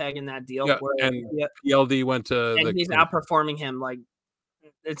Winnipeg in that deal. Yeah, and PLD went to and he's outperforming him like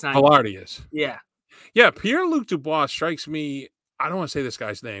it's not. Velarde is. Yeah. Yeah, Pierre-Luc Dubois strikes me. I don't want to say this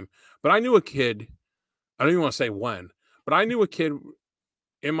guy's name, but I knew a kid. I don't even want to say when, but I knew a kid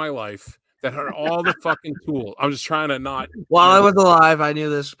in my life that had all the fucking tools. I'm just trying to not. While I was alive, I knew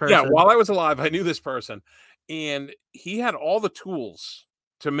this person. Yeah, while I was alive, I knew this person. And he had all the tools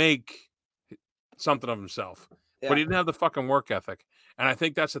to make something of himself, but he didn't have the fucking work ethic. And I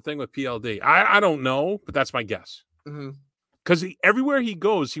think that's the thing with PLD. I don't know, but that's my guess. Because everywhere he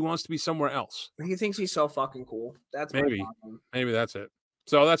goes, he wants to be somewhere else. He thinks he's so fucking cool. That's maybe that's it.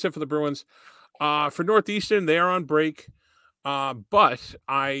 So that's it for the Bruins. For Northeastern, they are on break. But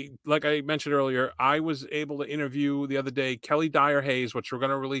like I mentioned earlier, I was able to interview the other day Kelly Dyer Hayes, which we're going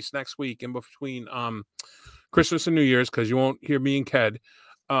to release next week in between Christmas and New Year's, because you won't hear me and Ked.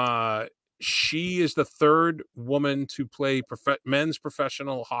 She is the third woman to play men's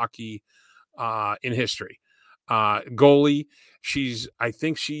professional hockey in history. Goalie. I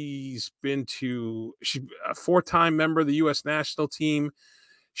think she's a 4-time member of the U.S. national team.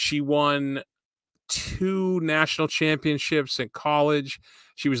 She won 2 national championships in college.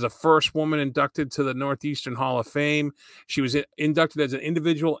 She was the first woman inducted to the Northeastern Hall of Fame. She was inducted as an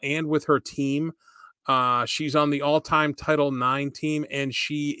individual and with her team. She's on the all-time Title IX team, and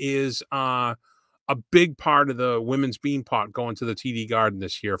she is a big part of the women's Beanpot going to the TD Garden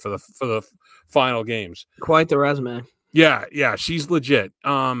this year for the final games. Quite the resume. Yeah, she's legit.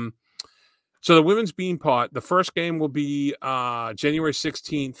 So the women's Beanpot, the first game will be January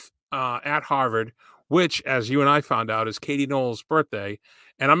 16th at Harvard, which, as you and I found out, is Katie Knowles' birthday.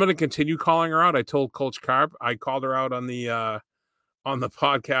 And I'm going to continue calling her out. I told Coach Carp, I called her out on the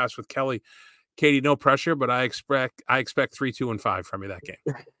podcast with Kelly. Katie, no pressure, but I expect 3, 2, and 5 from you that game.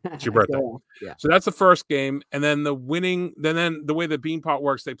 It's your birthday. Yeah. So that's the first game. And then the way the Beanpot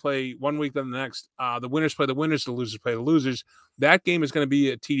works, they play one week, then the next. The winners play the winners, the losers play the losers. That game is going to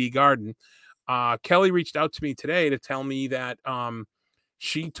be at TD Garden. Kelly reached out to me today to tell me that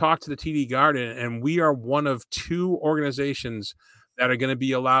she talked to the TD Garden, and we are one of 2 organizations that are going to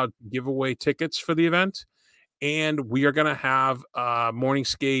be allowed to give away tickets for the event. And we are going to have a morning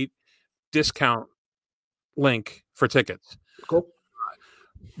skate discount link for tickets. Cool.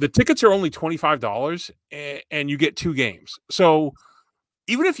 The tickets are only $25 and you get 2 games. So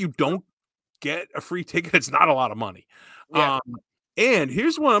even if you don't get a free ticket, it's not a lot of money. Yeah. And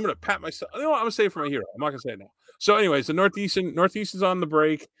here's one I'm going to pat myself. You know what? I'm going to say it for my hero. I'm not going to say it now. So anyways, the Northeast is on the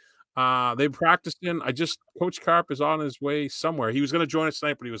break. They're practicing. Coach Carp is on his way somewhere. He was going to join us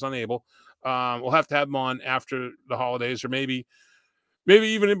tonight, but he was unable. We'll have to have him on after the holidays, or maybe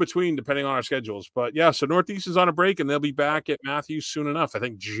even in between, depending on our schedules. But yeah, so Northeast is on a break, and they'll be back at Matthews soon enough. I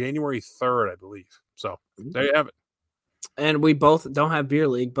think January 3rd, I believe. So there you have it. And we both don't have beer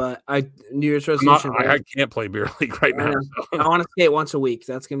league, but New Year's resolution. I can't play beer league right now. So. I want to skate once a week.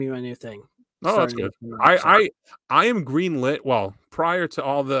 That's gonna be my new thing. Oh, that's good. I am green lit. Well, prior to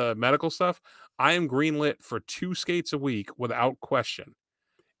all the medical stuff, I am green lit for 2 skates a week without question.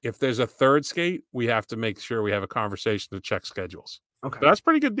 If there's a third skate, we have to make sure we have a conversation to check schedules. Okay, but that's a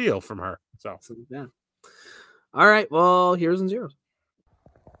pretty good deal from her. So yeah. All right. Well, heroes and zeros.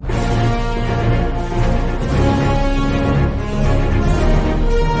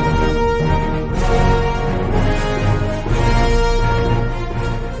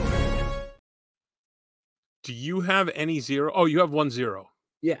 Do you have any zero? Oh, you have 1 0.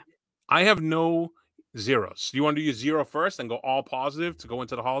 Yeah. I have no zeros. Do you want to do your 0 first and go all positive to go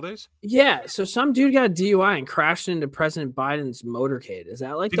into the holidays? Yeah. So some dude got a DUI and crashed into President Biden's motorcade. Is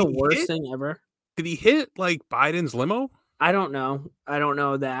that like the worst thing ever? Did he hit like Biden's limo? I don't know. I don't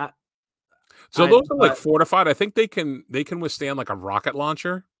know that. So those are like fortified. I think they can withstand like a rocket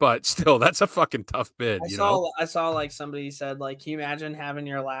launcher, but still, that's a fucking tough bid. I saw like somebody said, like, can you imagine having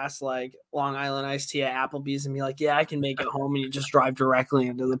your last like Long Island iced tea at Applebee's and be like, yeah, I can make it home, and you just drive directly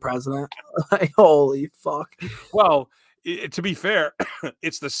into the president? Like, holy fuck. Well, to be fair,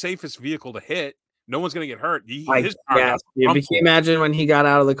 it's the safest vehicle to hit. No one's gonna get hurt. Can you imagine when he got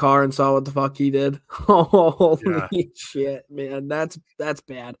out of the car and saw what the fuck he did? Holy shit, man, that's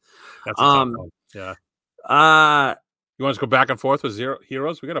bad. That's a tough one. Yeah. You want us to go back and forth with zero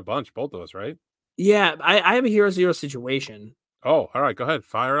heroes? We got a bunch, both of us, right? Yeah, I have a hero zero situation. Oh, all right, go ahead,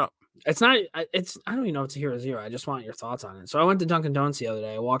 fire up. I don't even know if it's a hero zero. I just want your thoughts on it. So I went to Dunkin' Donuts the other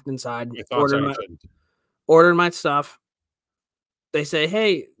day. I walked inside, ordered my stuff. They say,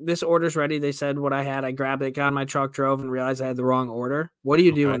 hey, this order's ready. They said what I had. I grabbed it, got in my truck, drove, and realized I had the wrong order. What do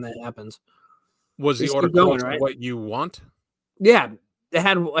you do when that happens? Was the Just order keep going, close to right? what you want? Yeah, I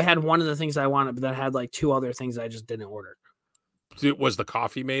had one of the things I wanted, but then had like 2 other things I just didn't order. Was the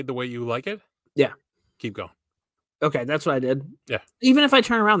coffee made the way you like it? Yeah. Keep going. Okay, that's what I did. Yeah. Even if I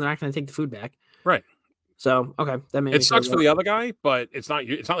turn around, they're not going to take the food back. Right. So, okay, that made me It feel sucks for good. the other guy, but it's not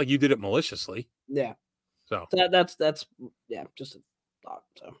like you did it maliciously. Yeah. So That's yeah, just a thought.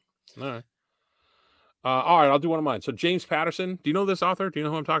 So, all right. All right, I'll do one of mine. So James Patterson, do you know this author? Do you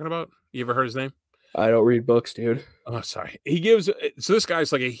know who I'm talking about? You ever heard his name? I don't read books, dude. Oh, sorry. He gives so this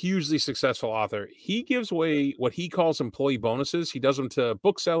guy's like a hugely successful author. He gives away what he calls employee bonuses. He does them to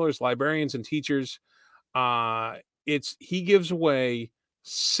booksellers, librarians, and teachers. He gives away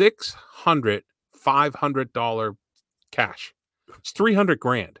 $500 cash. It's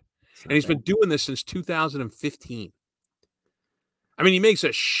 $300,000, and he's been doing this since 2015. I mean, he makes a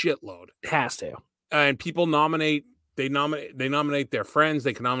shitload. Has to. And people nominate. They nominate their friends.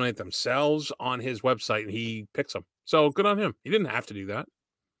 They can nominate themselves on his website, and he picks them. So good on him. He didn't have to do that.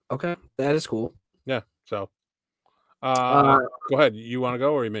 Okay, that is cool. Yeah. So, go ahead. You want to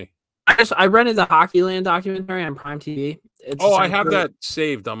go or me? I rented the Hockeyland documentary on Prime TV. I have that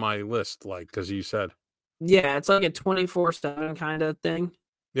saved on my list, like because you said. Yeah, it's like a 24/7 kind of thing.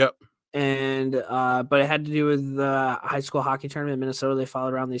 Yep. And but it had to do with the high school hockey tournament in Minnesota. They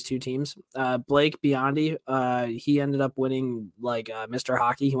followed around these 2 teams. Blake Biondi, he ended up winning like Mr.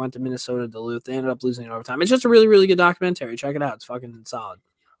 Hockey. He went to Minnesota Duluth. They ended up losing in overtime. It's just a really, really good documentary. Check it out. It's fucking solid.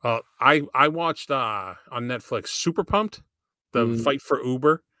 I watched on Netflix Super Pumped, the fight for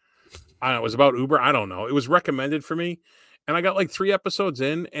Uber. I don't know, it was about Uber. I don't know. It was recommended for me, and I got like 3 episodes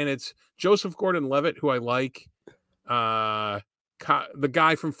in, and it's Joseph Gordon-Levitt, who I like. The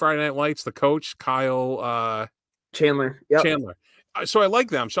guy from Friday Night Lights, the coach, Kyle Chandler. Yep. Chandler. So I like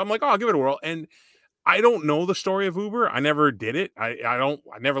them. So I'm like, oh, I'll give it a whirl. And I don't know the story of Uber. I never did it. I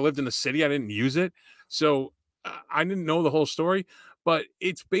never lived in the city. I didn't use it. So I didn't know the whole story. But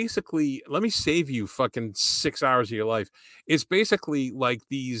it's basically, let me save you fucking 6 hours of your life. It's basically like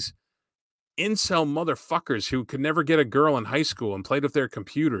these incel motherfuckers who could never get a girl in high school and played with their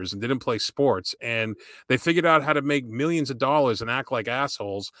computers and didn't play sports, and they figured out how to make millions of dollars and act like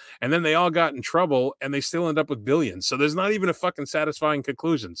assholes, and then they all got in trouble and they still end up with billions. So there's not even a fucking satisfying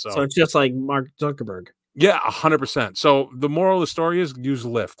conclusion. So it's just like Mark Zuckerberg. Yeah, 100%. So the moral of the story is use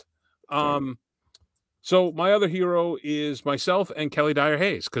Lyft. So my other hero is myself and Kelly Dyer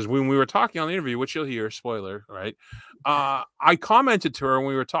Hayes, because when we were talking on the interview, which you'll hear, spoiler, right? I commented to her when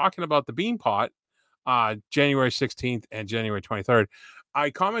we were talking about the Bean Pot, January 16th and January 23rd. I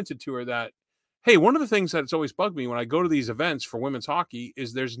commented to her that, hey, one of the things that's always bugged me when I go to these events for women's hockey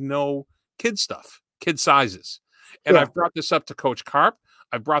is there's no kid stuff, kid sizes. And I've brought this up to Coach Karp.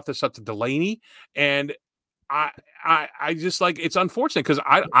 I've brought this up to Delaney, and I just like, it's unfortunate because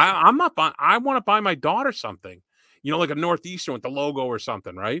I'm not buying, I want to buy my daughter something, like a Northeastern with the logo or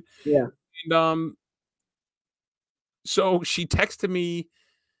something, right? Yeah. And so she texted me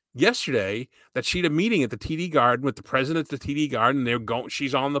yesterday that she had a meeting at the TD Garden with the president of the TD Garden.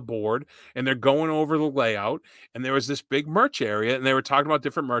 She's on the board, and they're going over the layout. And there was this big merch area, and they were talking about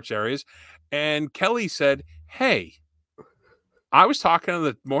different merch areas. And Kelly said, "Hey, I was talking to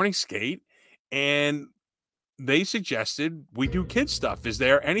the morning skate, and they suggested we do kids stuff. Is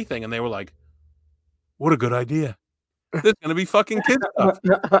there anything?" And they were like, "What a good idea. There's going to be fucking kids stuff."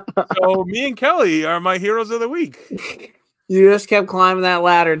 So me and Kelly are my heroes of the week. You just kept climbing that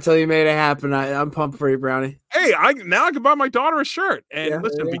ladder until you made it happen. I'm pumped for you, Brownie. Hey, now I can buy my daughter a shirt. And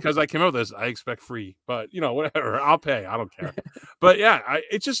because I came out with this, I expect free. But whatever, I'll pay. I don't care. But yeah,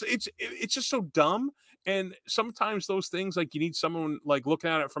 it's just so dumb. And sometimes those things, like, you need someone like looking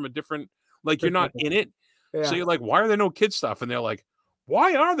at it from a different, like, you're not in it. Yeah. So you're like, why are there no kid stuff? And they're like,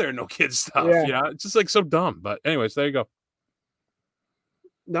 why are there no kid stuff? Yeah. It's just like so dumb. But anyways, there you go.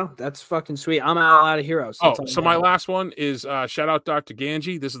 No, that's fucking sweet. I'm out of heroes. So my last one is shout out Dr.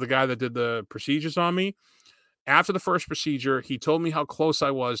 Ganji. This is the guy that did the procedures on me. After the first procedure, he told me how close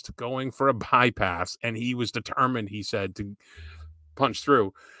I was to going for a bypass, and he was determined, he said, to punch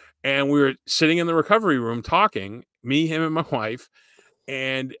through. And we were sitting in the recovery room talking, me, him, and my wife,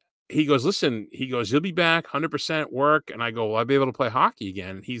 and he goes, "Listen," he goes, "you'll be back 100% work." And I go, "Well, I'll be able to play hockey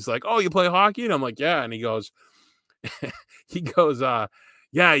again." And he's like, "Oh, you play hockey?" And I'm like, "Yeah." And he goes,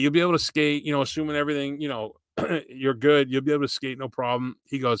 "Yeah, you'll be able to skate, assuming everything, you're good. You'll be able to skate, no problem."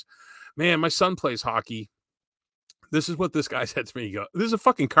 He goes, "Man, my son plays hockey." This is what this guy said to me. He goes, this is a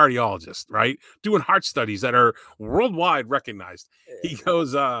fucking cardiologist, right? Doing heart studies that are worldwide recognized. He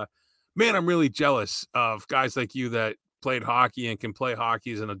goes, "Man, I'm really jealous of guys like you that played hockey and can play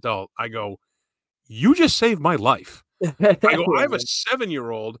hockey as an adult." I go, "You just saved my life." I go, I have a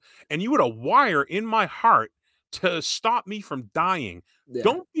 7-year-old, and you had a wire in my heart to stop me from dying. Yeah.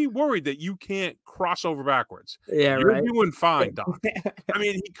 Don't be worried that you can't cross over backwards. Yeah, You're right. doing fine, doc. I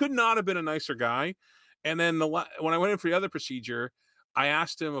mean, he could not have been a nicer guy. And then when I went in for the other procedure, I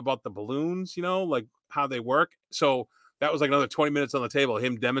asked him about the balloons, like how they work. So that was like another 20 minutes on the table,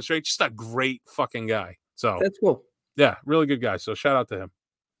 him demonstrate. Just a great fucking guy. So That's cool. yeah, really good guy. So shout out to him.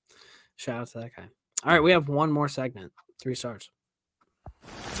 Shout out to that guy. All right, we have one more segment. 3 stars.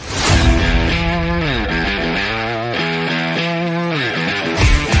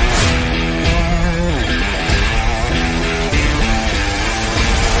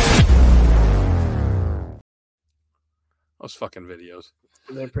 Those fucking videos.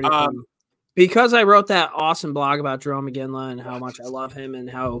 They're pretty fun. Because I wrote that awesome blog about Jerome McGinley and how much I love him and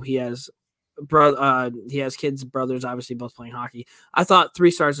how he has kids, brothers, obviously both playing hockey. I thought 3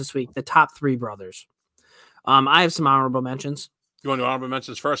 stars this week, the top 3 brothers. I have some honorable mentions. You want to do honorable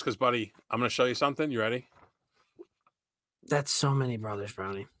mentions first? Because, buddy, I'm going to show you something. You ready? That's so many brothers,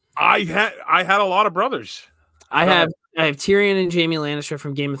 Brownie. I had a lot of brothers. I have Tyrion and Jaime Lannister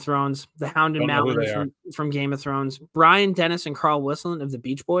from Game of Thrones, the Hound and Malin from Game of Thrones, Brian Dennis and Carl Wilson of the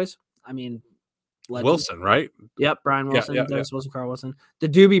Beach Boys. I mean, legends. Wilson, right? Yep, Brian Wilson, Dennis Wilson, Carl Wilson. The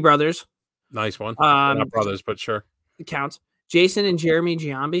Doobie Brothers. Nice one. Not brothers, but sure. It counts. Jason and Jeremy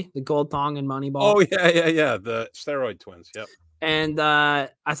Giambi, the Gold Thong and Moneyball. Oh, yeah. The steroid twins. Yep. And I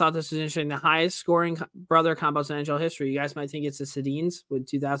thought this was interesting. The highest scoring brother combos in NHL history. You guys might think it's the Sedins with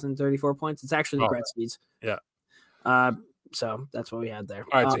 2,034 points. It's actually the Gretzky's. Yeah. So that's what we had there.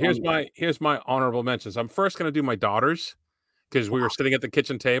 All right. So here's my honorable mentions. I'm first going to do my daughters because we were sitting at the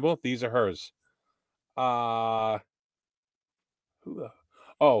kitchen table. These are hers.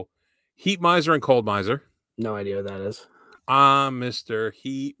 Heat Miser and Cold Miser. No idea what that is. Mr.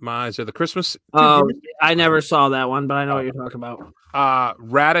 Heat Miser. The Christmas. Oh, I never saw that one, but I know what you're talking about.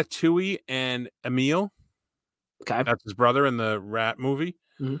 Ratatouille and Emile. Okay. That's his brother in the Rat movie.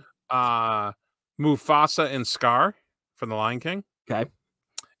 Mm-hmm. Mufasa and Scar from The Lion King. Okay.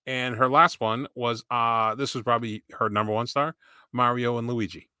 And her last one was this was probably her number 1 star, Mario and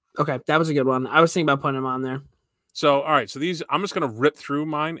Luigi. Okay, that was a good one. I was thinking about putting them on there. So, all right. So these, I'm just going to rip through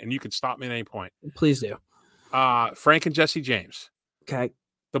mine, and you can stop me at any point. Please do. Frank and Jesse James. Okay.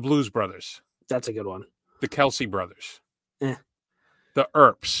 The Blues Brothers. That's a good one. The Kelsey Brothers. Eh. The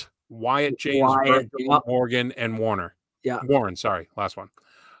Earps. Wyatt, James, Virgil, Morgan, and Warner. Yeah. Warren, sorry. Last one.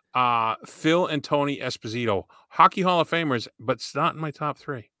 Phil and Tony Esposito. Hockey Hall of Famers, but it's not in my top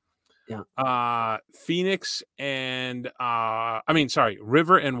 3. Yeah. Phoenix and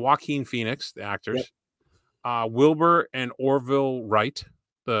River and Joaquin Phoenix, the actors. Yep. Wilbur and Orville Wright,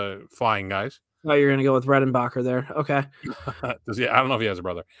 the flying guys. Oh, you're gonna go with Redenbacher there. Okay. I don't know if he has a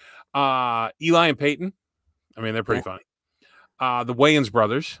brother. Eli and Peyton. I mean, they're pretty funny. The Wayans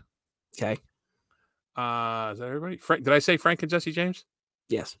brothers. Okay. Is that everybody? Did I say Frank and Jesse James?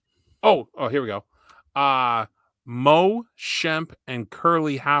 Yes. Oh, here we go. Mo, Shemp, and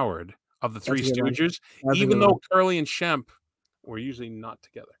Curly Howard of the Three Stooges, even though Curly and Shemp were usually not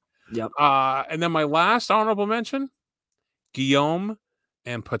together. Yep. And then my last honorable mention, Guillaume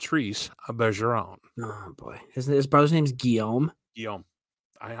and Patrice Bergeron. Oh, boy. His brother's name's Guillaume. Guillaume.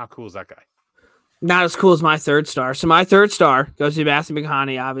 How cool is that guy? Not as cool as my 3rd star. So my 3rd star goes to Matthew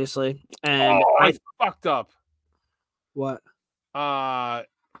McConaughey, obviously. And I fucked up. What? All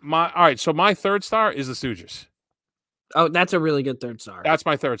right. So my 3rd star is the Stooges. Oh, that's a really good 3rd star. That's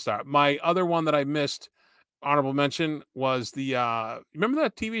my 3rd star. My other one that I missed, honorable mention, was the remember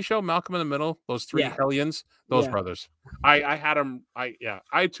that TV show Malcolm in the Middle? Those 3 hellions, those brothers. I had them. I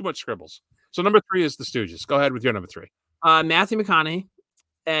had too much scribbles. So number 3 is the Stooges. Go ahead with your number 3. Matthew McConaughey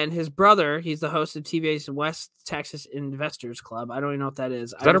and his brother. He's the host of TVA's West Texas Investors Club. I don't even know what that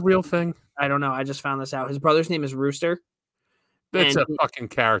is. Is that a real thing? I don't know. I just found this out. His brother's name is Rooster. That's a fucking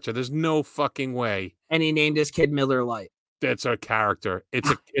character. There's no fucking way. And he named his kid Miller Lite. That's a character. This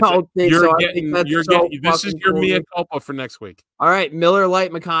is your Mia culpa for next week. All right, Miller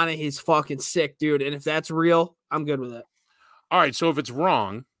Lite McConaughey, he's fucking sick, dude. And if that's real, I'm good with it. All right, so if it's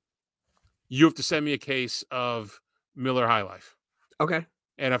wrong, you have to send me a case of Miller High Life. Okay.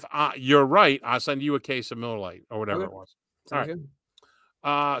 And if you're right, I'll send you a case of Miller Lite or whatever it was. Sounds all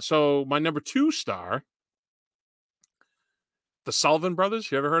right. Good. So my number 2 star, the Sullivan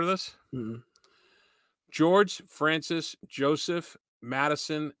brothers. You ever heard of this? Mm-mm. George, Francis, Joseph,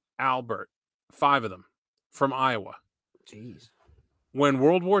 Madison, Albert. 5 of them from Iowa. Jeez. When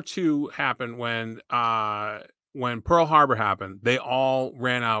World War II happened, when Pearl Harbor happened, they all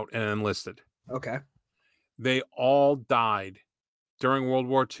ran out and enlisted. Okay. They all died during World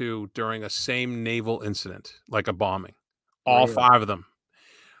War II during a same naval incident, like a bombing. All 5 of them.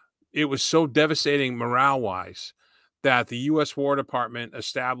 It was so devastating morale-wise that the U.S. War Department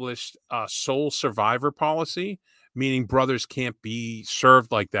established a sole survivor policy, meaning brothers can't be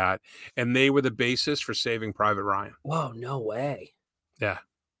served like that. And they were the basis for Saving Private Ryan. Whoa, no way. Yeah.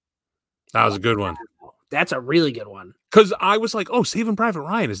 That was a good one. That's a really good one. Because I was like, oh, Saving Private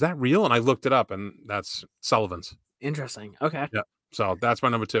Ryan, is that real? And I looked it up, and that's Sullivan's. Interesting. Okay. Yeah. So that's my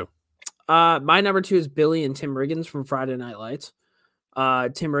number 2. My number 2 is Billy and Tim Riggins from Friday Night Lights.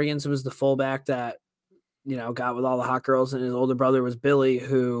 Tim Riggins was the fullback that, got with all the hot girls, and his older brother was Billy,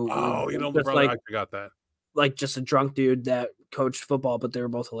 who older brother, I forgot that. Like just a drunk dude that coached football, but they were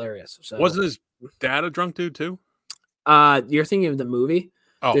both hilarious. So wasn't his dad a drunk dude too? You're thinking of the movie?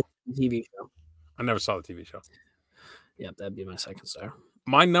 Oh, the TV show. I never saw the TV show. Yep, that'd be my second star.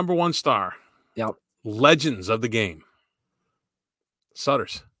 My number 1 star. Yep. Legends of the game.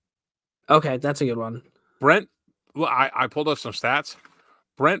 Sutters. Okay, that's a good one. Brent, well, I pulled up some stats.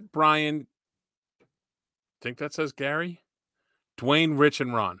 Brent, Brian, I think that says Gary, Dwayne, Rich,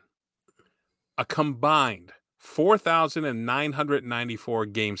 and Ron. A combined 4,994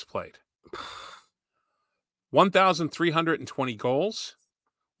 games played. 1,320 goals.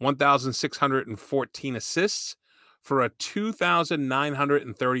 1,614 assists for a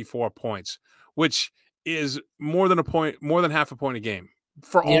 2,934 points, which is more than half a point a game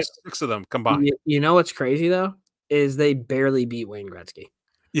for all 6 of them combined. You know what's crazy though is they barely beat Wayne Gretzky.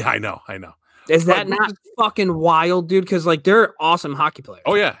 Yeah, I know. Is that not fucking wild, dude? Because like they're awesome hockey players.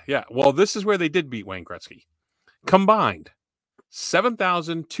 Oh yeah. Well, this is where they did beat Wayne Gretzky. Combined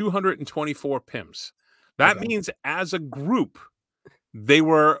 7,224 PIMs. That means as a group, they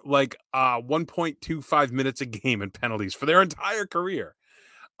were like 1.25 minutes a game in penalties for their entire career.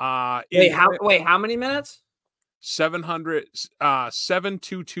 How many minutes?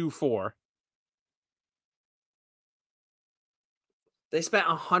 7,224. They spent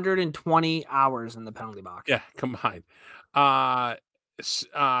 120 hours in the penalty box. Yeah, combined.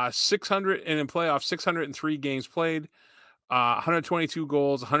 600 and in playoffs, 603 games played. 122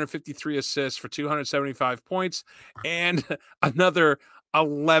 goals, 153 assists for 275 points, and another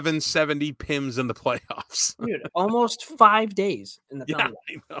 1,170 PIMs in the playoffs. Dude, almost 5 days in the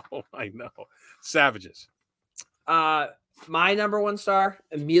penalty box. I know. Savages. My number 1 star,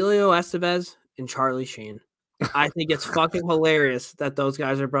 Emilio Estevez and Charlie Sheen. I think it's fucking hilarious that those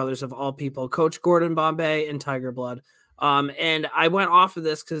guys are brothers of all people. Coach Gordon Bombay and Tiger Blood. And I went off of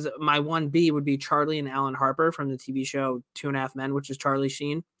this because my 1B would be Charlie and Alan Harper from the TV show 2.5 Men, which is Charlie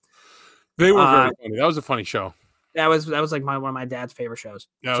Sheen. They were very funny. That was a funny show. That was like one of my dad's favorite shows.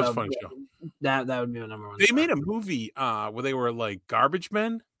 That was a funny show. That would be my number 1. They made a movie where they were like garbage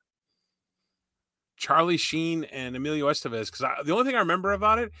men. Charlie Sheen and Emilio Estevez. Because the only thing I remember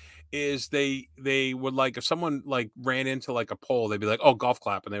about it is they would like if someone like ran into like a pole, they'd be like, "Oh, golf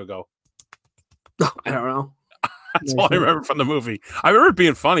clap," and they would go. I don't know. That's all I remember from the movie. I remember it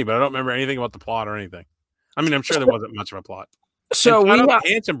being funny, but I don't remember anything about the plot or anything. I mean, I'm sure there wasn't much of a plot. So we got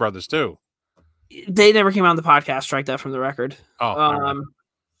Hanson brothers too. They never came on the podcast. Strike that from the record. Oh,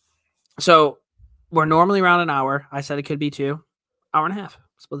 so we're normally around an hour. I said it could be 2 hour and a half.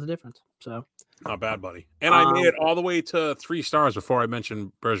 Split the difference. So not bad, buddy. And I made it all the way to 3 stars before I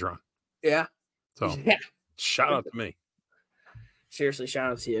mentioned Bergeron. Yeah. So shout out to me. Seriously,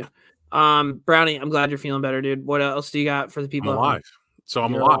 shout out to you. Brownie, I'm glad you're feeling better, dude. What else do you got for the people? I'm alive.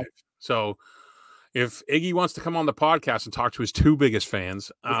 I'm alive. So if Iggy wants to come on the podcast and talk to his 2 biggest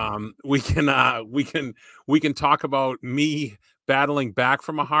fans, we can talk about me battling back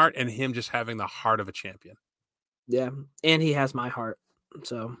from a heart and him just having the heart of a champion. Yeah, and he has my heart.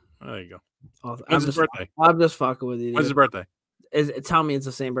 So there you go. When's his birthday? I'm just fucking with you. Dude. When's his birthday? Tell me it's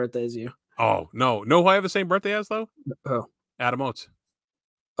the same birthday as you. Oh no, who I have the same birthday as though? Who? Adam Oates.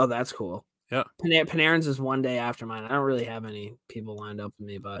 Oh, that's cool. Yeah. Panarin's is 1 day after mine. I don't really have any people lined up with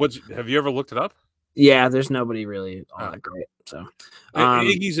me, but have you ever looked it up? Yeah, there's nobody really all that great. So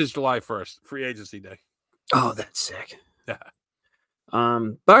Iggy's is July 1st, free agency day. Oh, that's sick. Yeah. But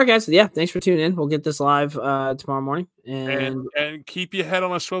all right, guys. Yeah, thanks for tuning in. We'll get this live tomorrow morning, and keep your head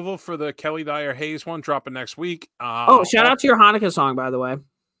on a swivel for the Kelly Dyer Hayes one dropping next week. Shout out to your Hanukkah song, by the way.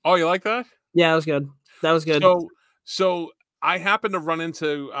 Oh, you like that? Yeah, that was good. That was good. So I happened to run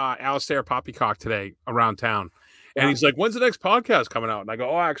into Alistair Poppycock today around town. And he's like, "When's the next podcast coming out?" And I go,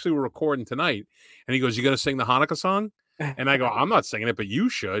 "Oh, actually, we're recording tonight." And he goes, "You going to sing the Hanukkah song?" And I go, "I'm not singing it, but you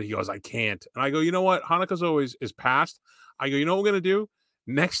should." He goes, "I can't." And I go, "You know what? Hanukkah's always is past." I go, "You know what we're going to do?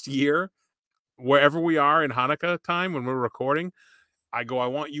 Next year, wherever we are in Hanukkah time when we're recording, I go, I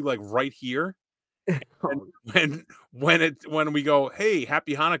want you like right here. And when we go, hey,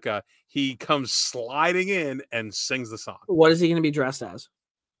 happy Hanukkah, he comes sliding in and sings the song. What is he going to be dressed as?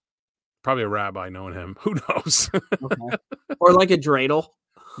 Probably a rabbi, knowing him. Who knows? Okay. Or like a dreidel.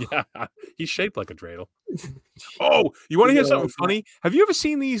 Yeah, he's shaped like a dreidel. Oh, you want to hear something funny? Have you ever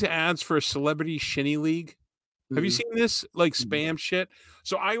seen these ads for Celebrity Shinny League? Have you seen this like spam shit?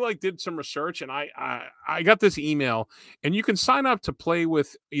 So I did some research and I got this email, and you can sign up to play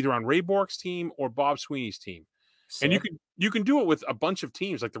with either on Ray Bork's team or Bob Sweeney's team. Sick. And you can do it with a bunch of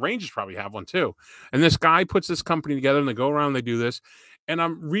teams. Like the Rangers probably have one too. And this guy puts this company together, and they go around and they do this. And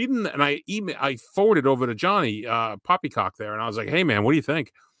I'm reading, and I forwarded over to Johnny Poppycock there, and I was like, hey man, what do you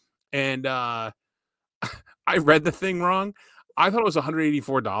think? And I read the thing wrong. I thought it was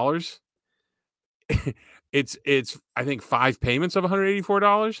 $184. It's I think 5 payments of $184.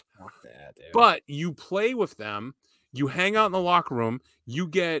 Fuck that, dude. But you play with them, you hang out in the locker room, you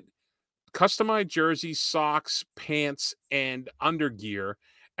get customized jerseys, socks, pants, and undergear,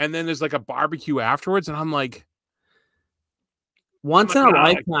 and then there's like a barbecue afterwards. And I'm like, once in a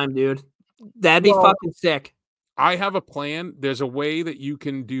lifetime, dude. That'd be fucking sick. I have a plan. There's a way that you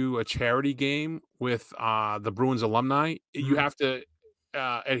can do a charity game with the Bruins alumni. You have to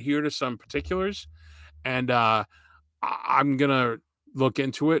adhere to some particulars, and I'm gonna look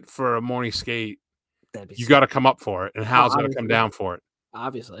into it for a morning skate. You got to come up for it, and Hal's got to come down for it.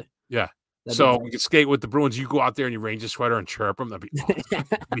 Obviously, yeah. So we can skate with the Bruins. You go out there in your Ranger sweater and chirp them. That'd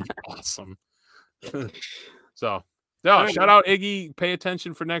be awesome. So, shout out Iggy. Pay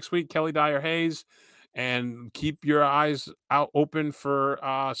attention for next week, Kelly Dyer Hayes, and keep your eyes out open for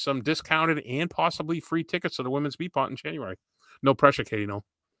some discounted and possibly free tickets to the women's beat punt in January. No pressure, Katie. No.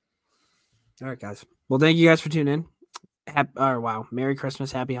 All right, guys. Well, thank you guys for tuning in. Merry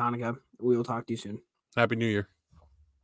Christmas, Happy Hanukkah. We will talk to you soon. Happy New Year.